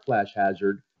arc flash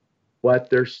hazard, but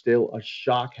there's still a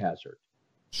shock hazard.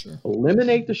 Sure.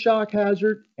 Eliminate the shock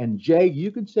hazard, and Jay,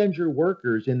 you can send your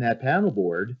workers in that panel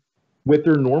board with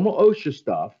their normal OSHA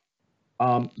stuff,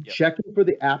 checking for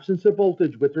the absence of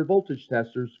voltage with their voltage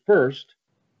testers first,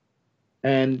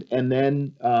 and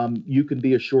then you can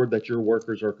be assured that your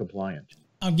workers are compliant.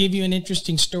 I'll give you an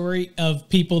interesting story of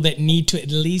people that need to at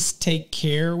least take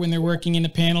care when they're working in the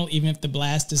panel, even if the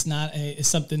blast is not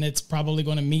something that's probably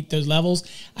going to meet those levels.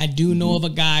 I do know of a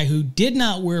guy who did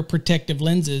not wear protective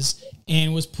lenses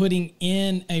and was putting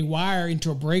in a wire into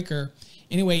a breaker.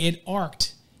 Anyway, it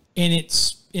arced, and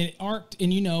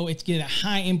you know, it's get a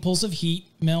high impulse of heat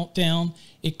meltdown.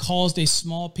 It caused a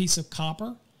small piece of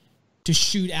copper to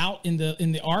shoot out in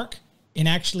the arc and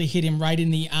actually hit him right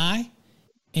in the eye.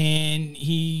 And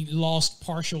he lost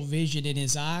partial vision in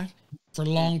his eye for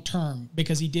long term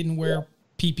because he didn't wear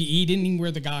PPE, didn't even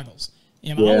wear the goggles.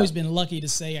 And I've always been lucky to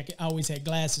say I always had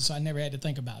glasses, so I never had to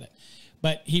think about it.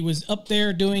 But he was up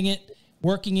there doing it,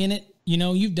 working in it. You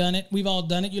know, you've done it. We've all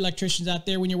done it. You electricians out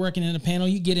there, when you're working in a panel,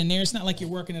 you get in there. It's not like you're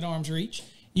working at arm's reach.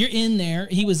 You're in there.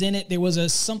 He was in it. There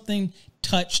was something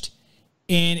touched,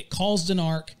 and it caused an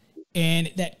arc. And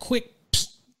that quick,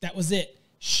 that was it,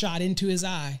 shot into his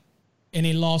eye. And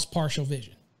he lost partial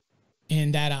vision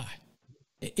in that eye.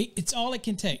 It's all it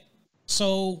can take.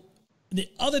 So the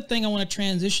other thing I want to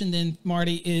transition then,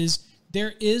 Marty, is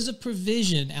there is a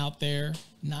provision out there,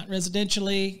 not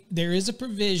residentially, there is a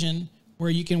provision where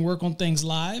you can work on things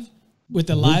live with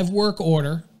a live work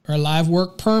order or a live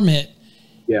work permit.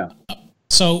 Yeah.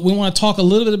 So we want to talk a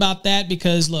little bit about that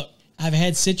because, look, I've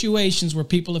had situations where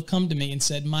people have come to me and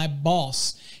said, my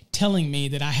boss telling me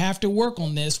that I have to work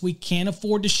on this. We can't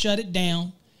afford to shut it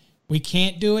down. We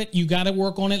can't do it. You got to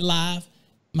work on it live.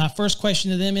 My first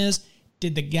question to them is,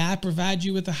 did the guy provide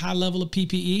you with a high level of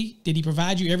PPE? Did he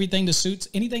provide you everything, the suits,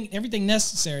 everything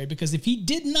necessary? Because if he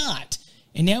did not,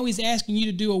 and now he's asking you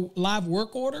to do a live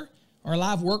work order or a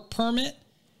live work permit,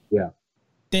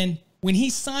 then when he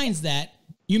signs that,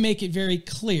 you make it very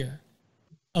clear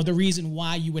of the reason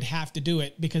why you would have to do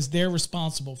it because they're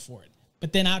responsible for it.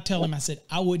 But then I tell him, I said,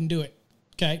 I wouldn't do it.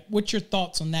 Okay. What's your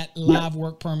thoughts on that live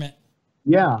work permit?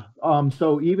 Yeah.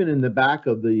 So even in the back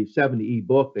of the 70E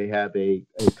book, they have a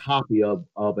copy of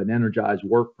an energized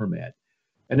work permit.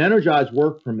 An energized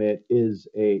work permit is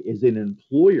an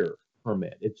employer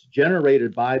permit. It's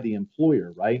generated by the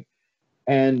employer, right?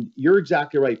 And you're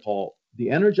exactly right, Paul.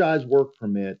 The energized work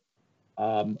permit,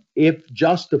 if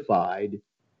justified,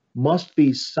 must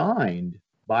be signed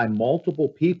by multiple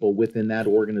people within that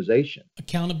organization.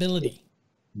 Accountability.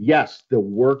 Yes, the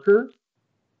worker,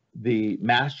 the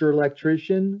master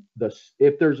electrician,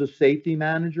 if there's a safety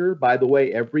manager. By the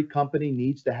way, every company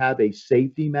needs to have a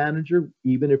safety manager,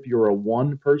 even if you're a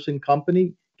one-person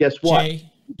company. Guess what?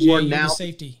 Jay, you're the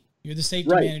safety. You're the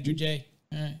safety manager, Jay.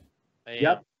 All right.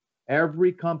 Yep.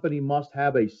 Every company must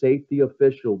have a safety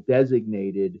official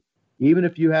designated, even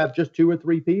if you have just 2 or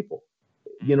 3 people.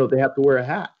 You know, they have to wear a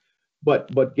hat.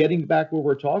 But getting back what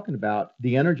we're talking about,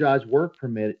 the energized work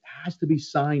permit has to be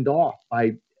signed off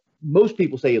by, most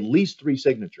people say, at least 3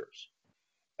 signatures.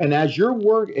 And as you're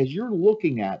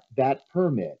looking at that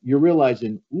permit, you're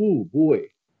realizing, ooh, boy,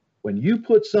 when you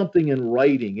put something in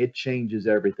writing, it changes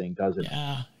everything, doesn't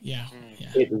it? Yeah.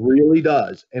 It really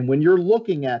does. And when you're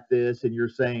looking at this and you're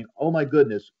saying, oh my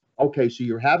goodness, okay, so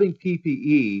you're having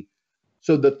PPE.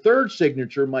 So the third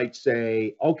signature might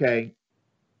say, okay,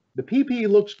 the PPE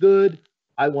looks good.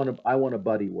 I want a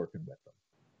buddy working with them.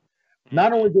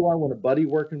 Not only do I want a buddy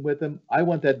working with them, I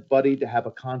want that buddy to have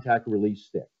a contact release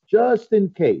stick, just in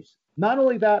case. Not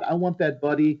only that, I want that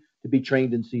buddy to be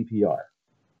trained in CPR,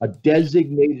 a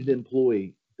designated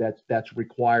employee that's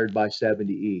required by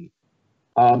 70E.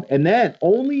 And then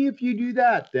only if you do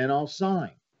that, then I'll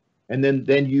sign. And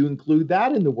then you include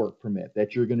that in the work permit,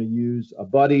 that you're going to use a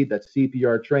buddy that's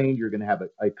CPR trained. You're going to have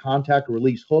a contact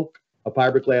release hook, a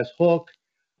fiberglass hook.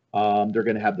 They're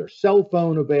going to have their cell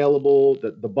phone available.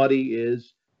 The buddy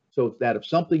is, so that if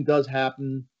something does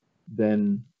happen,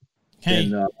 then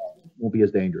it won't be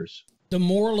as dangerous. The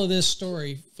moral of this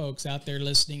story, folks out there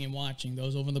listening and watching,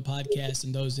 those over the podcast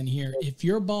and those in here, if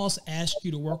your boss asks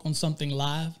you to work on something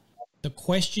live, the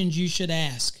questions you should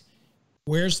ask: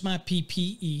 where's my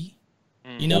PPE?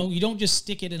 You know, you don't just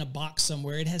stick it in a box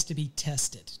somewhere. It has to be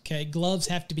tested. Okay. Gloves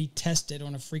have to be tested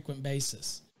on a frequent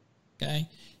basis. Okay.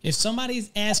 If somebody's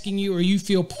asking you or you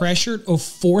feel pressured or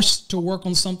forced to work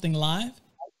on something live,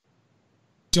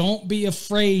 don't be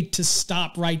afraid to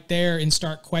stop right there and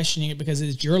start questioning it because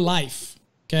it's your life.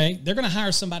 Okay. They're going to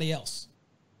hire somebody else.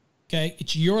 Okay.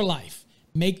 It's your life.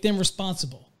 Make them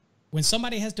responsible. When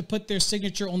somebody has to put their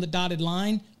signature on the dotted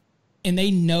line and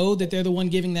they know that they're the one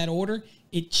giving that order,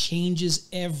 it changes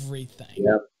everything.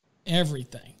 Yep.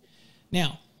 Everything.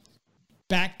 Now,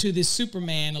 back to this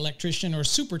Superman electrician or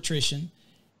supertrician.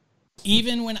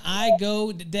 Even when I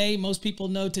go today, most people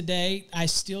know today, I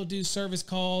still do service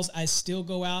calls. I still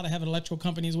go out. I have an electrical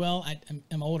company as well.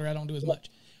 I'm older. I don't do as much.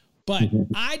 But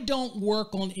I don't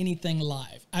work on anything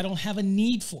live. I don't have a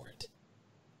need for it.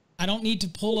 I don't need to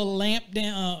pull a lamp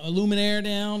down, a luminaire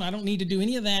down. I don't need to do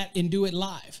any of that and do it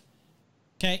live.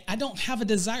 Okay? I don't have a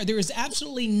desire. There is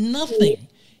absolutely nothing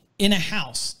in a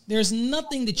house. There's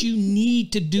nothing that you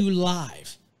need to do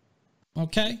live.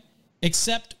 Okay?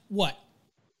 Except what?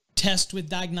 Test with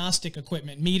diagnostic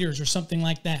equipment, meters or something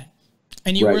like that.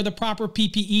 And you wear the proper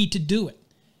PPE to do it.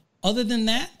 Other than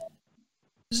that,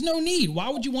 there's no need. Why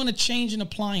would you want to change an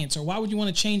appliance, or why would you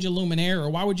want to change a luminaire, or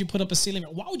why would you put up a ceiling?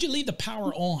 Why would you leave the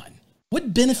power on?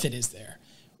 What benefit is there?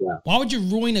 Yeah. Why would you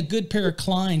ruin a good pair of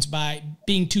clients by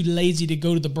being too lazy to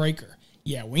go to the breaker?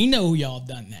 Yeah, we know y'all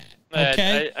done that.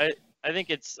 Okay. I think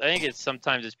it's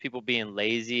sometimes it's people being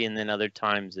lazy, and then other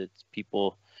times it's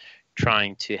people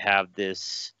trying to have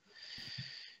this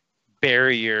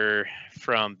barrier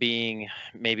from being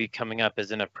maybe coming up as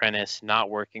an apprentice,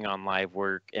 not working on live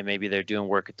work, and maybe they're doing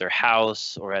work at their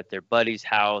house or at their buddy's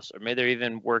house, or maybe they're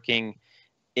even working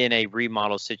in a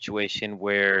remodel situation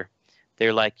where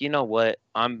they're like, you know what,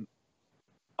 I'm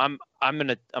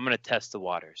gonna test the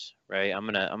waters, right? I'm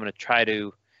gonna try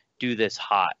to do this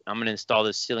hot. I'm gonna install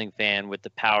this ceiling fan with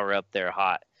the power up there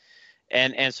hot,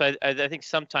 and so I think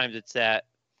sometimes it's that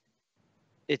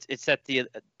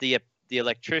the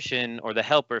electrician or the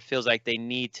helper feels like they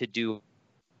need to do.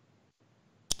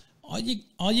 All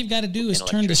you've got to do is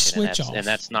turn the switch off. And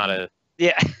that's not a,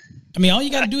 yeah. I mean, all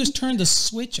you got to do is turn the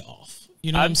switch off.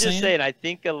 You know what I'm saying? I'm just saying, I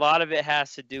think a lot of it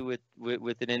has to do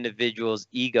with an individual's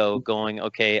ego going,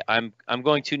 okay, I'm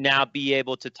going to now be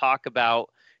able to talk about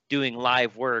doing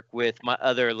live work with my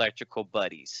other electrical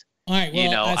buddies. All right.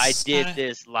 Well, I did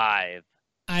this live.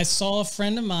 I saw a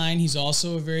friend of mine, he's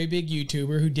also a very big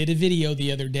YouTuber, who did a video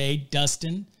the other day,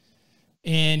 Dustin.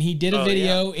 And he did a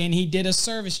video and he did a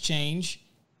service change,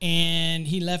 and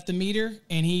he left the meter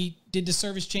and he did the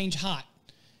service change hot.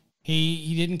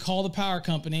 He didn't call the power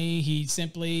company. He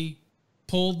simply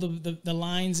pulled the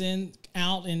lines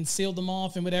out and sealed them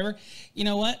off and whatever. You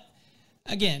know what?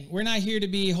 Again, we're not here to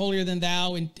be holier than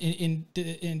thou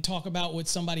and talk about what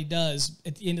somebody does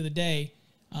at the end of the day.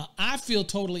 I feel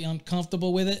totally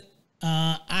uncomfortable with it.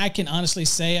 I can honestly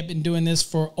say I've been doing this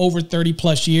for over 30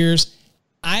 plus years.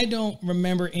 I don't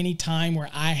remember any time where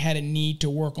I had a need to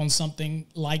work on something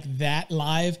like that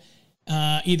live.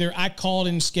 Either I called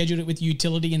and scheduled it with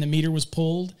utility and the meter was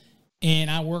pulled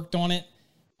and I worked on it.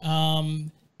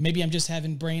 Maybe I'm just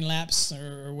having brain lapse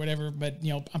or whatever, but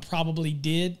I probably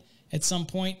did at some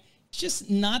point. It's just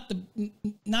not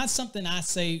something I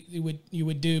say you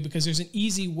would do, because there's an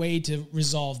easy way to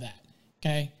resolve that.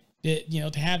 Okay.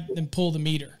 To have them pull the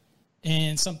meter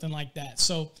and something like that.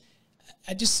 So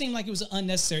it just seemed like it was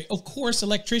unnecessary. Of course,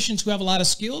 electricians who have a lot of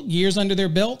skill, years under their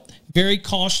belt, very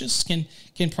cautious, can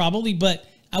probably, but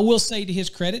I will say to his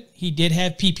credit, he did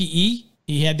have PPE.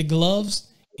 He had the gloves.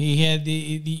 He had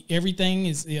the everything,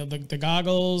 is the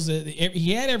goggles.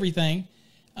 He had everything.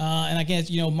 And I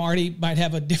guess, Marty might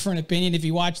have a different opinion if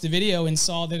he watched the video and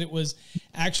saw that it was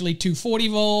actually 240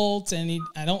 volts, and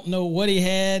I don't know what he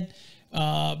had.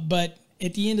 But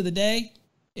at the end of the day,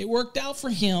 it worked out for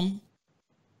him.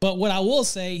 But what I will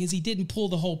say is he didn't pull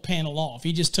the whole panel off.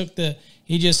 He just took the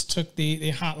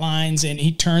hot lines and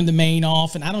he turned the main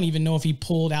off. And I don't even know if he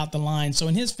pulled out the line. So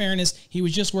in his fairness, he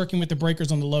was just working with the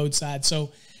breakers on the load side.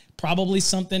 So probably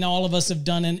something all of us have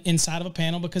done inside of a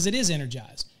panel, because it is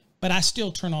energized. But I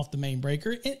still turn off the main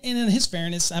breaker. And in his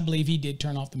fairness, I believe he did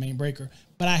turn off the main breaker.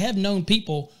 But I have known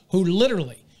people who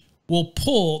literally will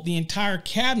pull the entire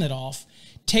cabinet off,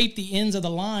 tape the ends of the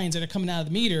lines that are coming out of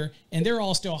the meter, and they're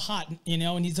all still hot,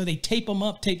 and so they tape them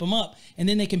up, and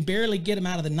then they can barely get them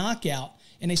out of the knockout,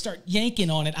 and they start yanking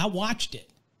on it. I watched it,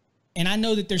 and I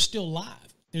know that they're still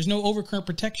live. There's no overcurrent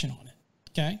protection on it,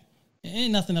 okay?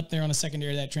 Ain't nothing up there on the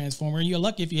secondary of that transformer. You're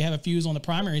lucky if you have a fuse on the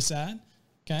primary side,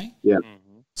 okay? Yeah.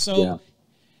 So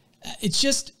it's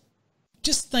just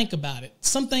think about it.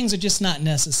 Some things are just not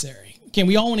necessary. Okay,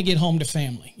 we all want to get home to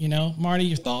family, Marty,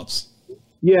 your thoughts?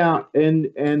 Yeah,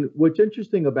 and what's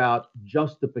interesting about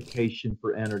justification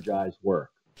for energized work,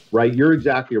 right? You're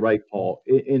exactly right, Paul.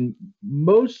 In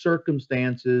most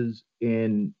circumstances,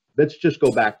 let's just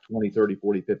go back 20, 30,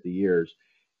 40, 50 years,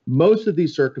 most of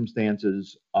these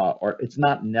circumstances it's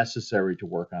not necessary to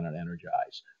work on an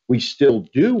energize. We still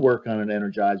do work on an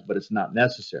energize, but it's not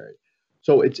necessary.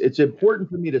 So it's important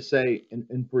for me to say,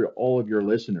 and for all of your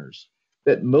listeners,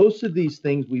 that most of these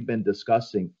things we've been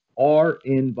discussing are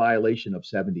in violation of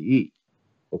 70E.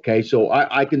 Okay, so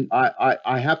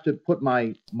I have to put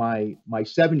my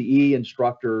 70E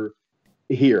instructor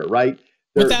here, right?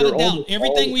 Without a doubt,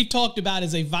 everything we've talked about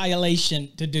is a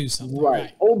violation to do something.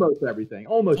 Right. Almost everything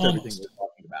we're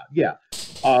talking about. Yeah.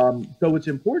 So it's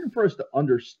important for us to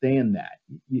understand that.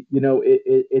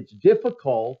 It's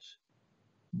difficult,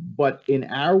 but in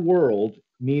our world,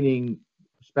 meaning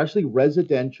especially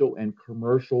residential and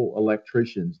commercial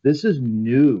electricians, this is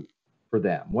new for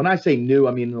them. When I say new,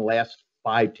 I mean in the last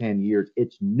 5-10 years,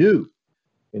 it's new.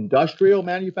 Industrial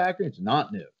manufacturing, it's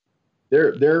not new.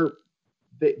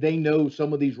 They know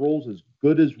some of these rules as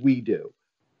good as we do.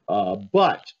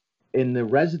 But in the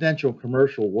residential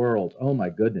commercial world, oh my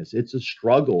goodness, it's a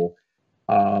struggle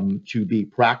to be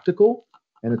practical.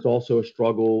 And it's also a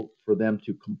struggle for them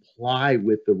to comply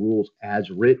with the rules as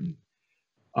written.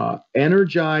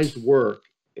 Energized work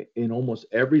in almost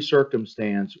every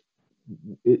circumstance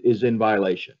is in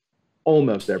violation.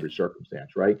 Almost every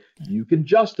circumstance, right? You can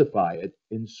justify it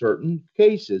in certain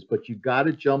cases, but you got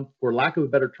to jump, for lack of a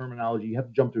better terminology, you have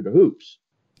to jump through the hoops,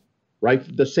 right?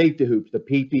 The safety hoops, the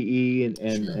PPE,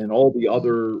 and all the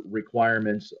other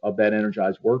requirements of that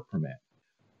energized work permit.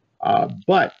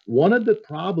 But one of the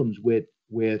problems with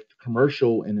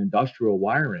commercial and industrial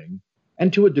wiring,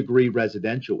 and to a degree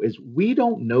residential, is we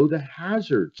don't know the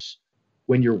hazards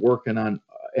when you're working on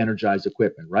energized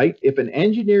equipment, right? If an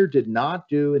engineer did not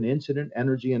do an incident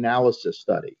energy analysis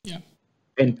study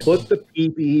and put the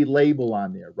PPE label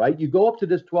on there, right? You go up to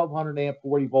this 1200 amp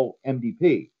 40 volt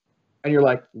MDP and you're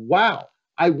like, wow,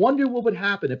 I wonder what would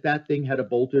happen if that thing had a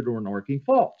bolted or an arcing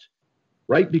fault,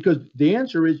 right? Because the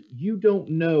answer is you don't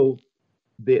know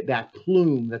that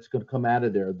plume that's going to come out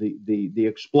of there, the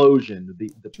explosion,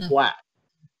 the flat.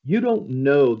 You don't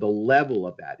know the level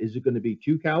of that. Is it going to be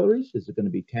 2 calories? Is it going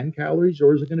to be 10 calories?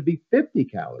 Or is it going to be 50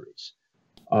 calories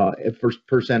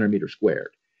per centimeter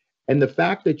squared? And the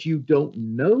fact that you don't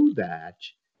know that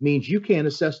means you can't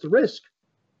assess the risk.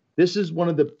 This is one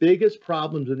of the biggest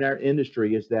problems in our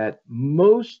industry, is that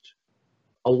most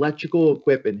electrical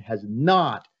equipment has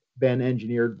not been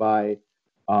engineered by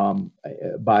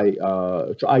IEEE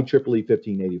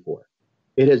 1584.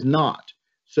 It has not.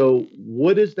 So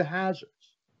what is the hazard?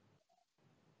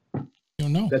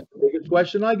 Don't know. That's the biggest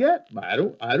question I get. I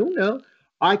don't know.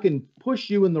 I can push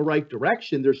you in the right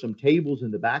direction. There's some tables in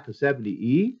the back of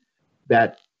 70E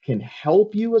that can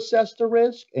help you assess the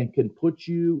risk and can put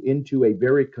you into a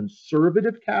very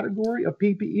conservative category of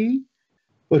PPE.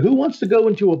 But who wants to go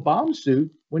into a bomb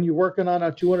suit when you're working on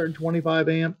a 225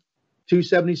 amp,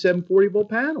 277 40 volt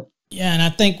panel? Yeah, and I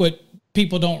think what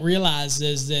people don't realize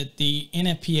is that the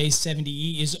NFPA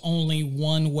 70E is only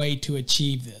one way to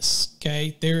achieve this,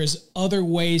 okay? There is other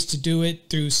ways to do it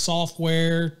through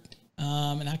software,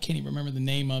 and I can't even remember the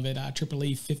name of it,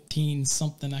 IEEE 15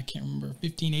 something, I can't remember,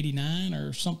 1589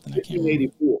 or something, I can't remember.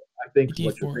 1584, I think is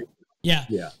what you're thinking.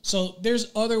 Yeah. So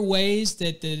there's other ways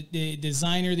that the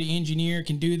designer, the engineer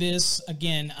can do this.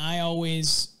 Again, I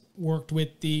always worked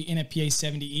with the NFPA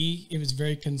 70E. It was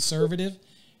very conservative.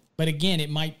 But again, it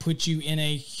might put you in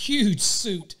a huge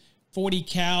suit, 40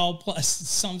 cal plus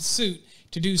some suit,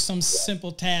 to do some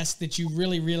simple task that you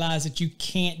really realize that you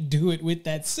can't do it with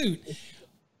that suit.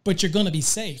 But you're going to be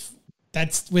safe.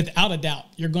 That's without a doubt.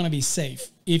 You're going to be safe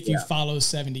if you follow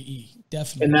 70E.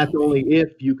 Definitely. And that's only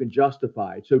if you can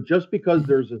justify it. So just because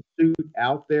there's a suit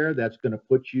out there that's going to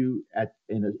put you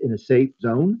in a safe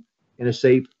zone, in a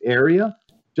safe area,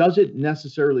 doesn't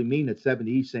necessarily mean that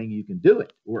 70E is saying you can do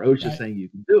it, or OSHA saying you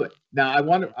can do it. Now, I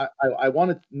want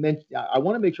to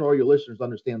make sure all your listeners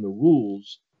understand the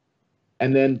rules,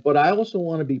 but I also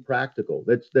want to be practical.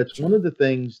 That's one of the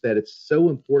things that it's so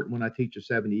important when I teach a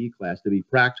 70E class, to be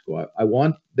practical. I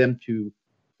want them to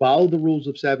follow the rules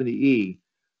of 70E,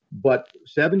 but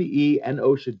 70E and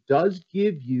OSHA does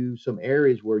give you some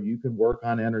areas where you can work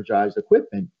on energized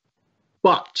equipment,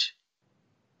 but,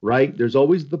 right, there's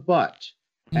always the but.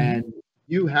 And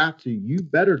you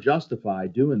better justify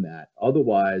doing that.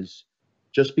 Otherwise,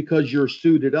 just because you're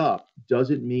suited up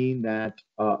doesn't mean that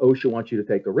OSHA wants you to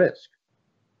take a risk,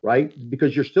 right?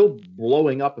 Because you're still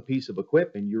blowing up a piece of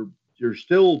equipment. You're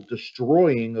still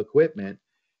destroying equipment,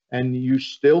 and you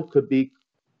still could be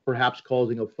perhaps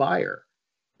causing a fire.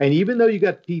 And even though you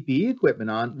got PPE equipment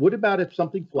on, what about if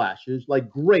something flashes? Like,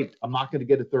 great, I'm not going to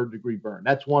get a 3rd degree burn.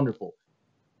 That's wonderful.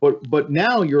 But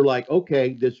now you're like,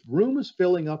 okay, this room is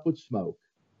filling up with smoke.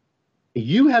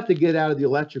 You have to get out of the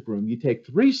electric room. You take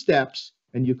 3 steps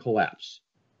and you collapse.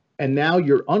 And now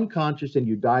you're unconscious and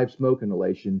you die of smoke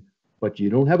inhalation, but you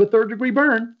don't have a 3rd-degree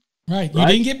burn. Right. You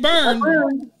didn't get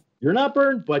burned. You're not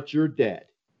burned, but you're dead.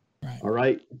 Right. All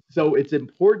right. So it's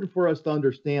important for us to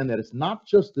understand that it's not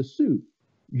just the suit.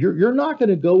 You're not going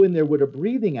to go in there with a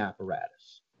breathing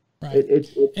apparatus. Right.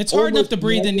 It's hard enough to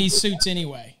breathe in these suits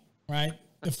anyway, right?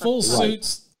 The full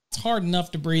suits, it's hard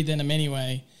enough to breathe in them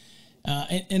anyway.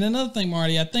 And another thing,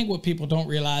 Marty, I think what people don't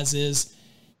realize is,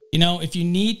 if you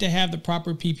need to have the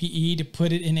proper PPE to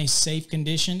put it in a safe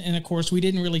condition, and of course, we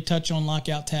didn't really touch on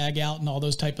lockout, tag out, and all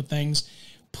those type of things.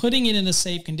 Putting it in a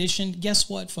safe condition, guess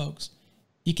what, folks?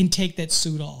 You can take that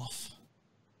suit off,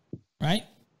 right?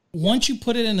 Once you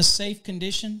put it in a safe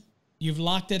condition, you've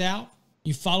locked it out,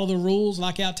 you follow the rules,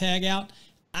 lockout, tag out.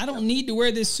 I don't need to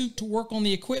wear this suit to work on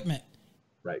the equipment.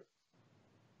 Right.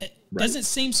 Does it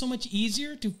seem so much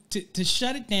easier to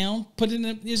shut it down, put it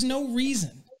in there's no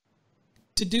reason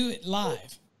to do it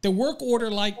live. The work order,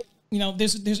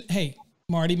 hey,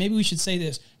 Marty, maybe we should say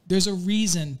this. There's a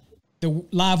reason the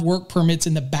live work permit's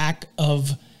in the back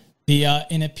of the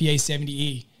NFPA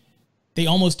 70E. They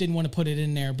almost didn't want to put it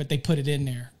in there, but they put it in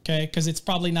there, okay? Because it's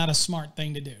probably not a smart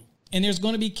thing to do. And there's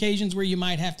going to be occasions where you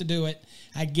might have to do it.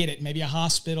 I get it. Maybe a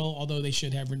hospital, although they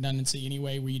should have redundancy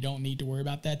anyway, where you don't need to worry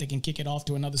about that. They can kick it off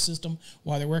to another system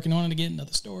while they're working on it again.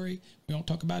 Another story. We don't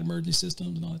talk about emergency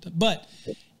systems and all that stuff. But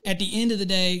at the end of the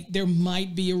day, there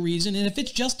might be a reason. And if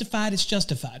it's justified, it's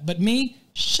justified. But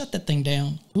shut that thing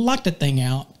down. Lock that thing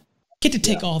out. Get to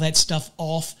take all that stuff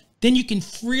off. Then you can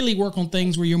freely work on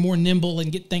things where you're more nimble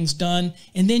and get things done.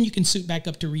 And then you can suit back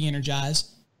up to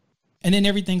re-energize. And then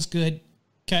everything's good.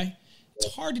 Okay?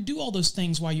 It's hard to do all those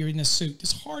things while you're in a suit.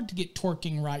 It's hard to get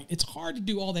torquing right. It's hard to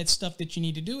do all that stuff that you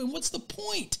need to do. And what's the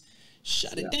point?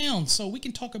 Shut it down. So we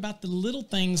can talk about the little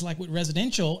things like with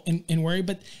residential and worry,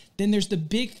 but then there's the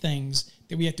big things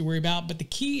that we have to worry about. But the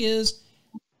key is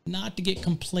not to get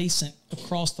complacent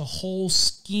across the whole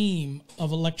scheme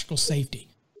of electrical safety.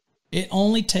 It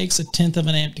only takes 1/10 of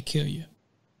an amp to kill you.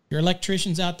 Your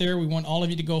electricians out there, we want all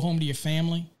of you to go home to your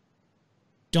family.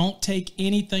 Don't take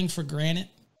anything for granted.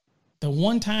 The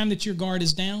one time that your guard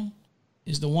is down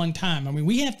is the one time. I mean,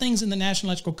 we have things in the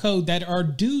National Electrical Code that are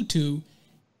due to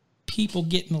people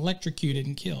getting electrocuted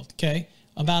and killed, okay?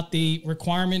 About the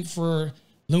requirement for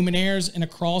luminaires in a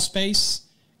crawl space,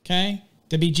 okay,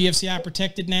 to be GFCI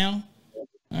protected now.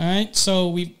 All right, so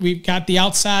we've got the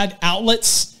outside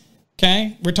outlets,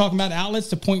 okay? We're talking about outlets,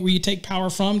 the point where you take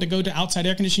power from to go to outside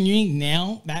air conditioning unit.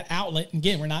 Now, that outlet,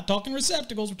 again, we're not talking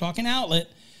receptacles, we're talking outlet.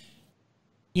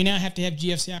 You now have to have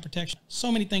GFCI protection. So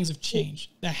many things have changed.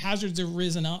 The hazards have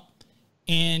risen up,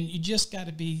 and you just got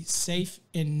to be safe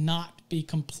and not be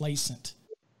complacent.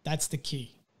 That's the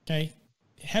key, okay?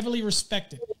 Heavily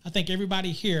respected. I think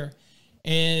everybody here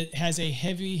has a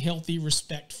heavy, healthy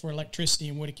respect for electricity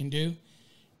and what it can do,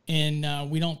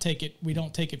 and we don't take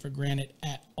it for granted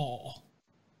at all,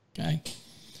 okay?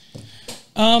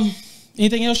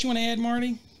 Anything else you want to add,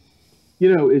 Marty?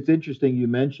 It's interesting you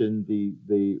mentioned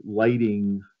the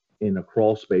lighting in a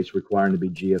crawl space requiring to be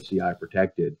GFCI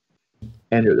protected.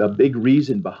 And a big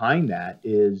reason behind that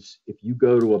is if you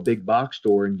go to a big box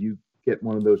store and you get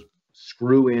one of those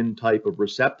screw-in type of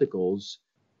receptacles,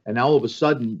 and all of a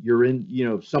sudden you're in,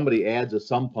 somebody adds a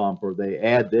sump pump or they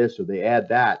add this or they add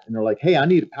that, and they're like, hey, I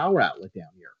need a power outlet down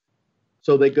here.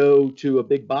 So they go to a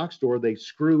big box store, they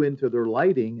screw into their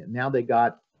lighting, and now they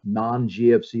got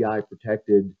non-GFCI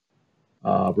protected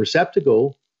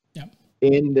receptacle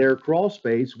in their crawl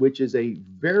space, which is a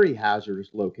very hazardous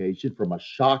location from a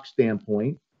shock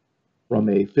standpoint, from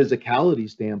a physicality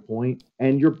standpoint,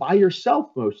 and you're by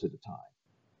yourself most of the time.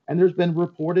 And there's been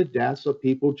reported deaths of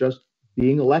people just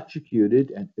being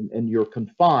electrocuted, and you're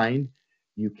confined,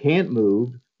 you can't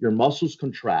move, your muscles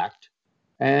contract,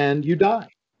 and you die.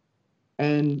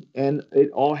 And it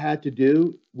all had to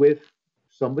do with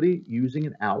somebody using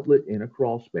an outlet in a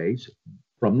crawl space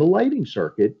from the lighting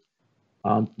circuit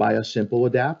by a simple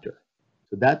adapter.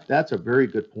 So that's a very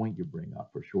good point you bring up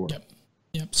for sure.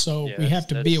 Yep. So we have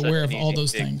to be aware of all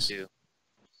those things. Too,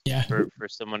 yeah. For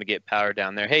someone to get power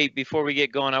down there. Hey, before we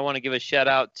get going, I want to give a shout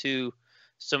out to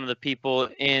some of the people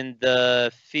in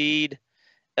the feed.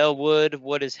 Elwood,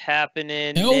 what is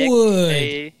happening? Elwood. Nick,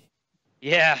 hey.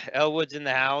 Yeah, Elwood's in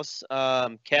the house.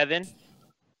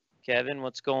 Kevin,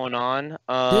 what's going on?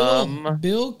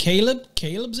 Bill,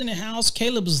 Caleb's in the house.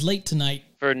 Caleb was late tonight.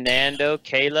 Fernando,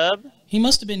 Caleb. He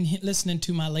must have been listening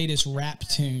to my latest rap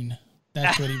tune.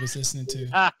 That's what he was listening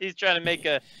to. He's trying to make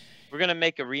we're gonna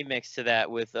make a remix to that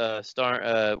with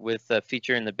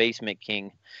featuring the Basement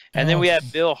King, and then we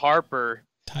have Bill Harper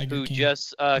who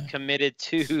just committed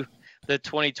to the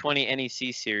 2020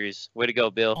 NEC series. Way to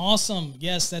go, Bill. Awesome.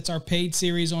 Yes, that's our paid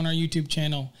series on our YouTube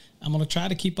channel. I'm going to try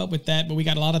to keep up with that, but we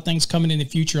got a lot of things coming in the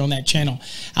future on that channel.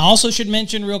 I also should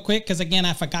mention real quick, because again,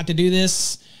 I forgot to do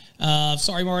this.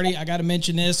 Sorry, Marty, I got to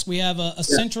mention this. We have a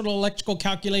Central Electrical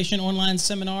Calculation online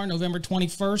seminar, November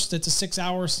 21st. It's a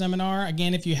 6-hour seminar.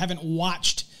 Again, if you haven't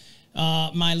watched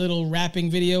my little wrapping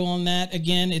video on that,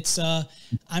 again, it's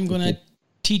I'm going to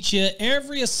teach you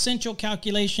every essential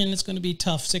calculation. It's going to be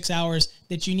tough, 6 hours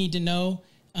that you need to know.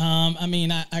 I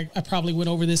mean, I probably went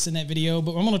over this in that video,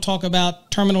 but I'm going to talk about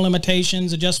terminal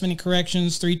limitations, adjustment and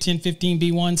corrections, 31015B1,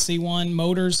 C1,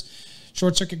 motors,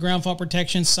 short circuit ground fault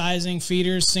protection, sizing,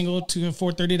 feeders, single to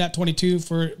 430.22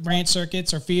 for branch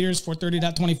circuits or feeders,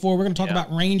 430.24. We're going to talk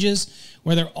about ranges,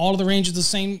 whether all of the ranges the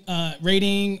same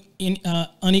rating,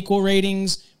 unequal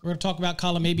ratings. We're going to talk about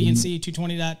column A, B, and C,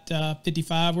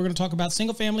 220.55. We're going to talk about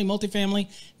single family, multifamily,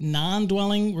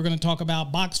 non-dwelling. We're going to talk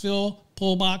about box fill,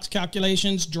 pull box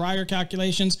calculations, dryer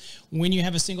calculations. When you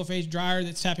have a single phase dryer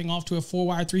that's tapping off to a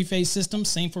 4-wire 3-phase system,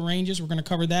 same for ranges. We're going to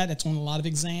cover that. That's on a lot of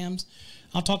exams.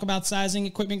 I'll talk about sizing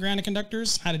equipment grounded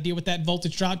conductors, how to deal with that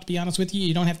voltage drop. To be honest with you,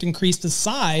 you don't have to increase the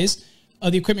size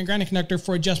of the equipment grounded conductor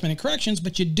for adjustment and corrections,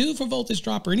 but you do for voltage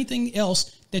drop or anything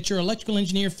else that your electrical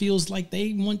engineer feels like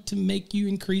they want to make you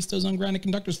increase those ungrounded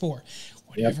conductors for.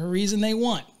 Whatever reason they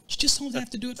want. You just don't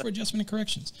have to do it for adjustment and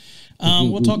corrections.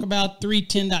 We'll talk about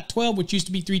 310.12, which used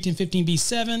to be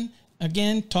 31015B7.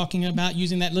 Again, talking about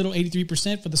using that little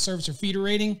 83% for the service or feeder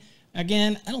rating.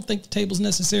 Again, I don't think the table's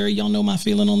necessary. Y'all know my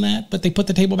feeling on that, but they put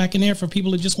the table back in there for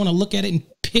people who just want to look at it and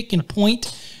pick and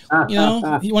point. You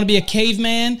know, you want to be a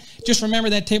caveman. Just remember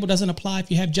that table doesn't apply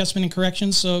if you have adjustment and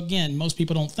corrections. So again, most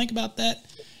people don't think about that.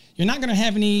 You're not going to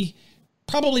have any,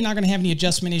 probably not going to have any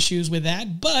adjustment issues with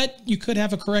that, but you could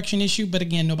have a correction issue. But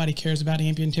again, nobody cares about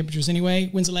ambient temperatures anyway.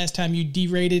 When's the last time you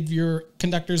derated your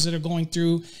conductors that are going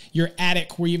through your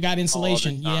attic where you've got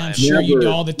insulation? Yeah, I'm sure you do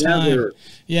all the time. Never.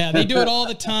 Yeah, they do it all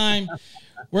the time.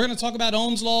 We're going to talk about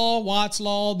Ohm's law, Watt's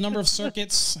law, number of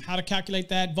circuits, how to calculate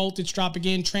that, voltage drop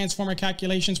again, transformer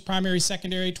calculations, primary,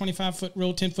 secondary, 25-foot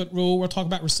rule, 10-foot rule. We'll talk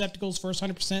about receptacles, first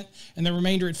 100%, and the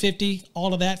remainder at 50.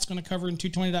 All of that's going to cover in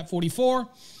 220.44.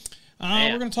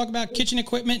 We're going to talk about kitchen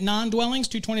equipment, non-dwellings,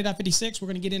 220.56. We're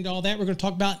going to get into all that. We're going to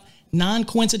talk about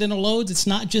non-coincidental loads. It's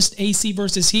not just AC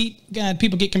versus heat. God,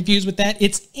 people get confused with that.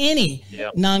 It's any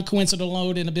non-coincidental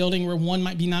load in a building where one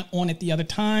might be not on at the other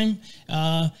time.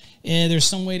 And there's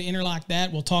some way to interlock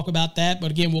that. We'll talk about that. But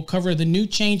again, we'll cover the new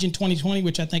change in 2020,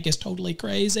 which I think is totally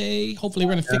crazy. Hopefully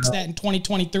we're going to fix that in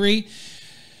 2023.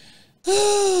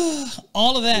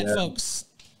 All of that, folks.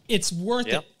 It's worth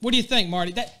it. What do you think,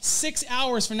 Marty? That 6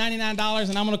 hours for $99,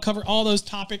 and I'm going to cover all those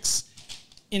topics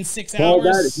in 6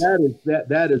 hours.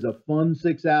 That is a fun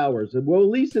 6 hours. Well, at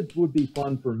least it would be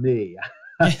fun for me.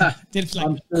 I'm sure.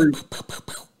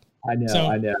 I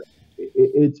know.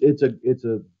 It's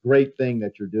a great thing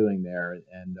that you're doing there,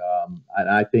 and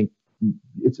I think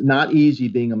it's not easy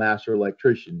being a master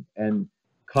electrician, and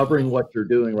covering what you're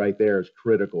doing right there is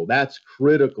critical. That's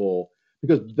critical.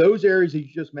 Because those areas that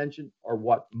you just mentioned are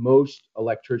what most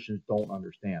electricians don't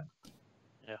understand.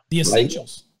 Yeah. The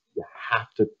essentials. You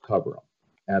have to cover them.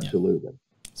 Absolutely. Yeah.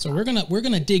 So we're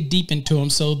gonna dig deep into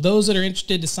them. So those that are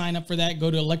interested to sign up for that,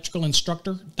 go to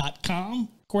electricalinstructor.com.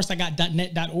 Of course, I got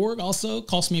 .net.org also.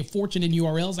 Cost me a fortune in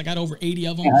URLs. I got over 80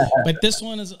 of them. But this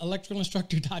one is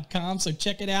electricalinstructor.com. So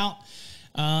check it out.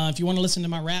 If you want to listen to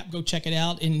my rap, go check it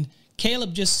out. And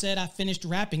Caleb just said I finished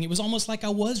rapping. It was almost like I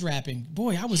was rapping.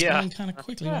 Boy, I was going kind of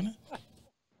quickly, wasn't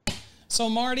it? So,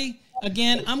 Marty,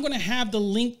 again, I'm going to have the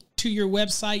link to your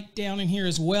website down in here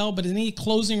as well. But any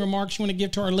closing remarks you want to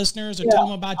give to our listeners or tell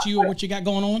them about you or what you got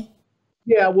going on?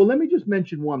 Yeah, well, let me just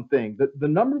mention one thing. The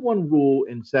number one rule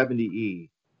in 70E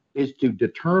is to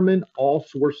determine all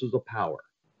sources of power.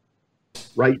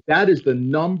 Right, that is the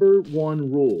number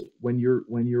one rule when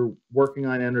you're working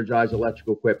on energized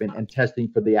electrical equipment and testing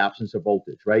for the absence of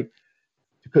voltage. Right,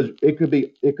 because it could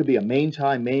be a main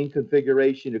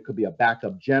configuration, it could be a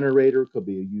backup generator, it could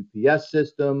be a UPS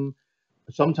system.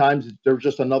 Sometimes there's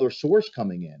just another source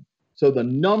coming in. So the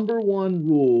number one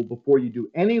rule before you do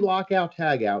any lockout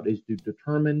tagout is to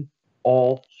determine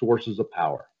all sources of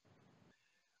power.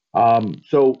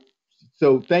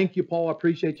 So thank you, Paul. I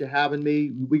appreciate you having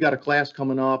me. We got a class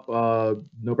coming up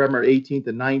November 18th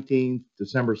and 19th,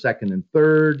 December 2nd and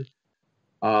 3rd,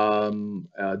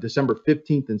 December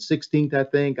 15th and 16th, I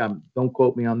think. Don't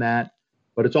quote me on that,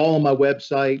 but it's all on my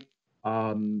website.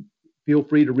 Feel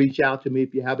free to reach out to me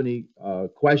if you have any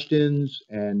questions.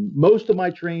 And most of my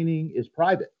training is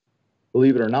private,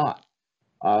 believe it or not.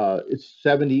 It's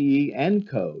 70E and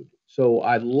code. So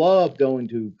I love going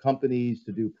to companies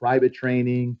to do private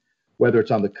training, whether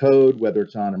it's on the code, whether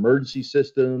it's on emergency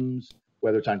systems,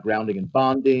 whether it's on grounding and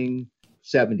bonding,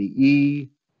 70E.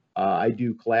 I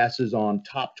do classes on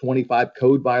top 25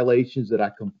 code violations that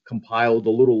I compiled a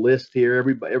little list here.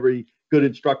 Every good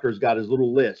instructor's got his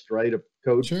little list, right, of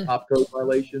top code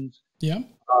violations. Yeah.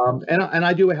 And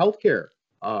I do a healthcare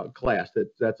class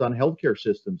that's on healthcare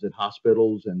systems at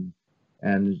hospitals and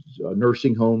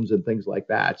nursing homes and things like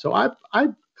that. So I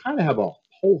kind of have a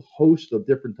whole host of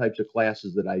different types of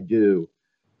classes that I do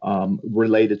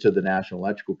related to the National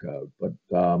Electrical Code. But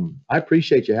I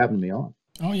appreciate you having me on.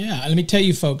 Oh, yeah. Let me tell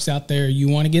you folks out there, you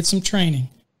want to get some training.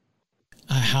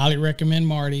 I highly recommend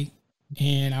Marty,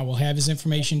 and I will have his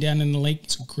information down in the link.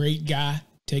 He's a great guy.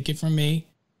 Take it from me.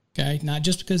 Okay. Not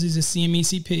just because he's a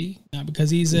CMECP, not because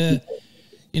he's a,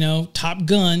 top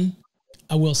gun.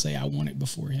 I will say I won it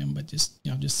before him, but just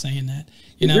saying that,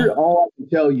 all I can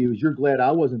tell you is you're glad I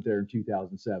wasn't there in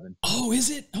 2007. Oh, is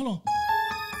it? Hold on.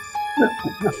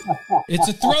 It's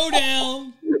a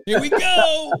throwdown. Here we go.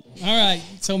 All right.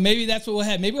 So maybe that's what we'll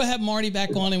have. Maybe we'll have Marty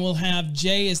back on, and we'll have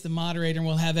Jay as the moderator, and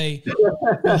we'll have a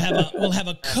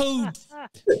code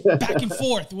back and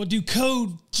forth. We'll do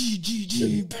code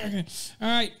G. All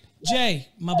right, Jay,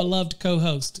 my beloved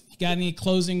co-host. You got any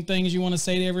closing things you want to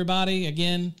say to everybody?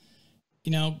 Again,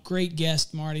 great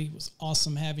guest, Marty. It was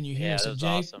awesome having you here. Yeah, so that was Jay,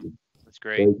 awesome. That's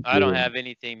great. I don't have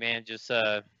anything, man. Just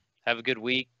have a good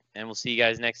week, and we'll see you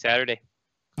guys next Saturday.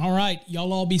 All right.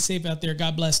 Y'all all be safe out there.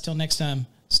 God bless. Till next time.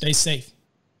 Stay safe.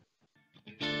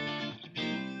 You're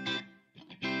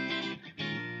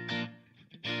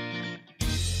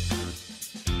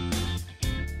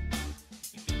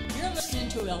listening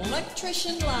to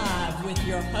Electrician Live with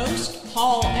your host,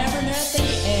 Paul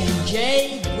Abernathy and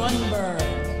Jay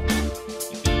Grunberg.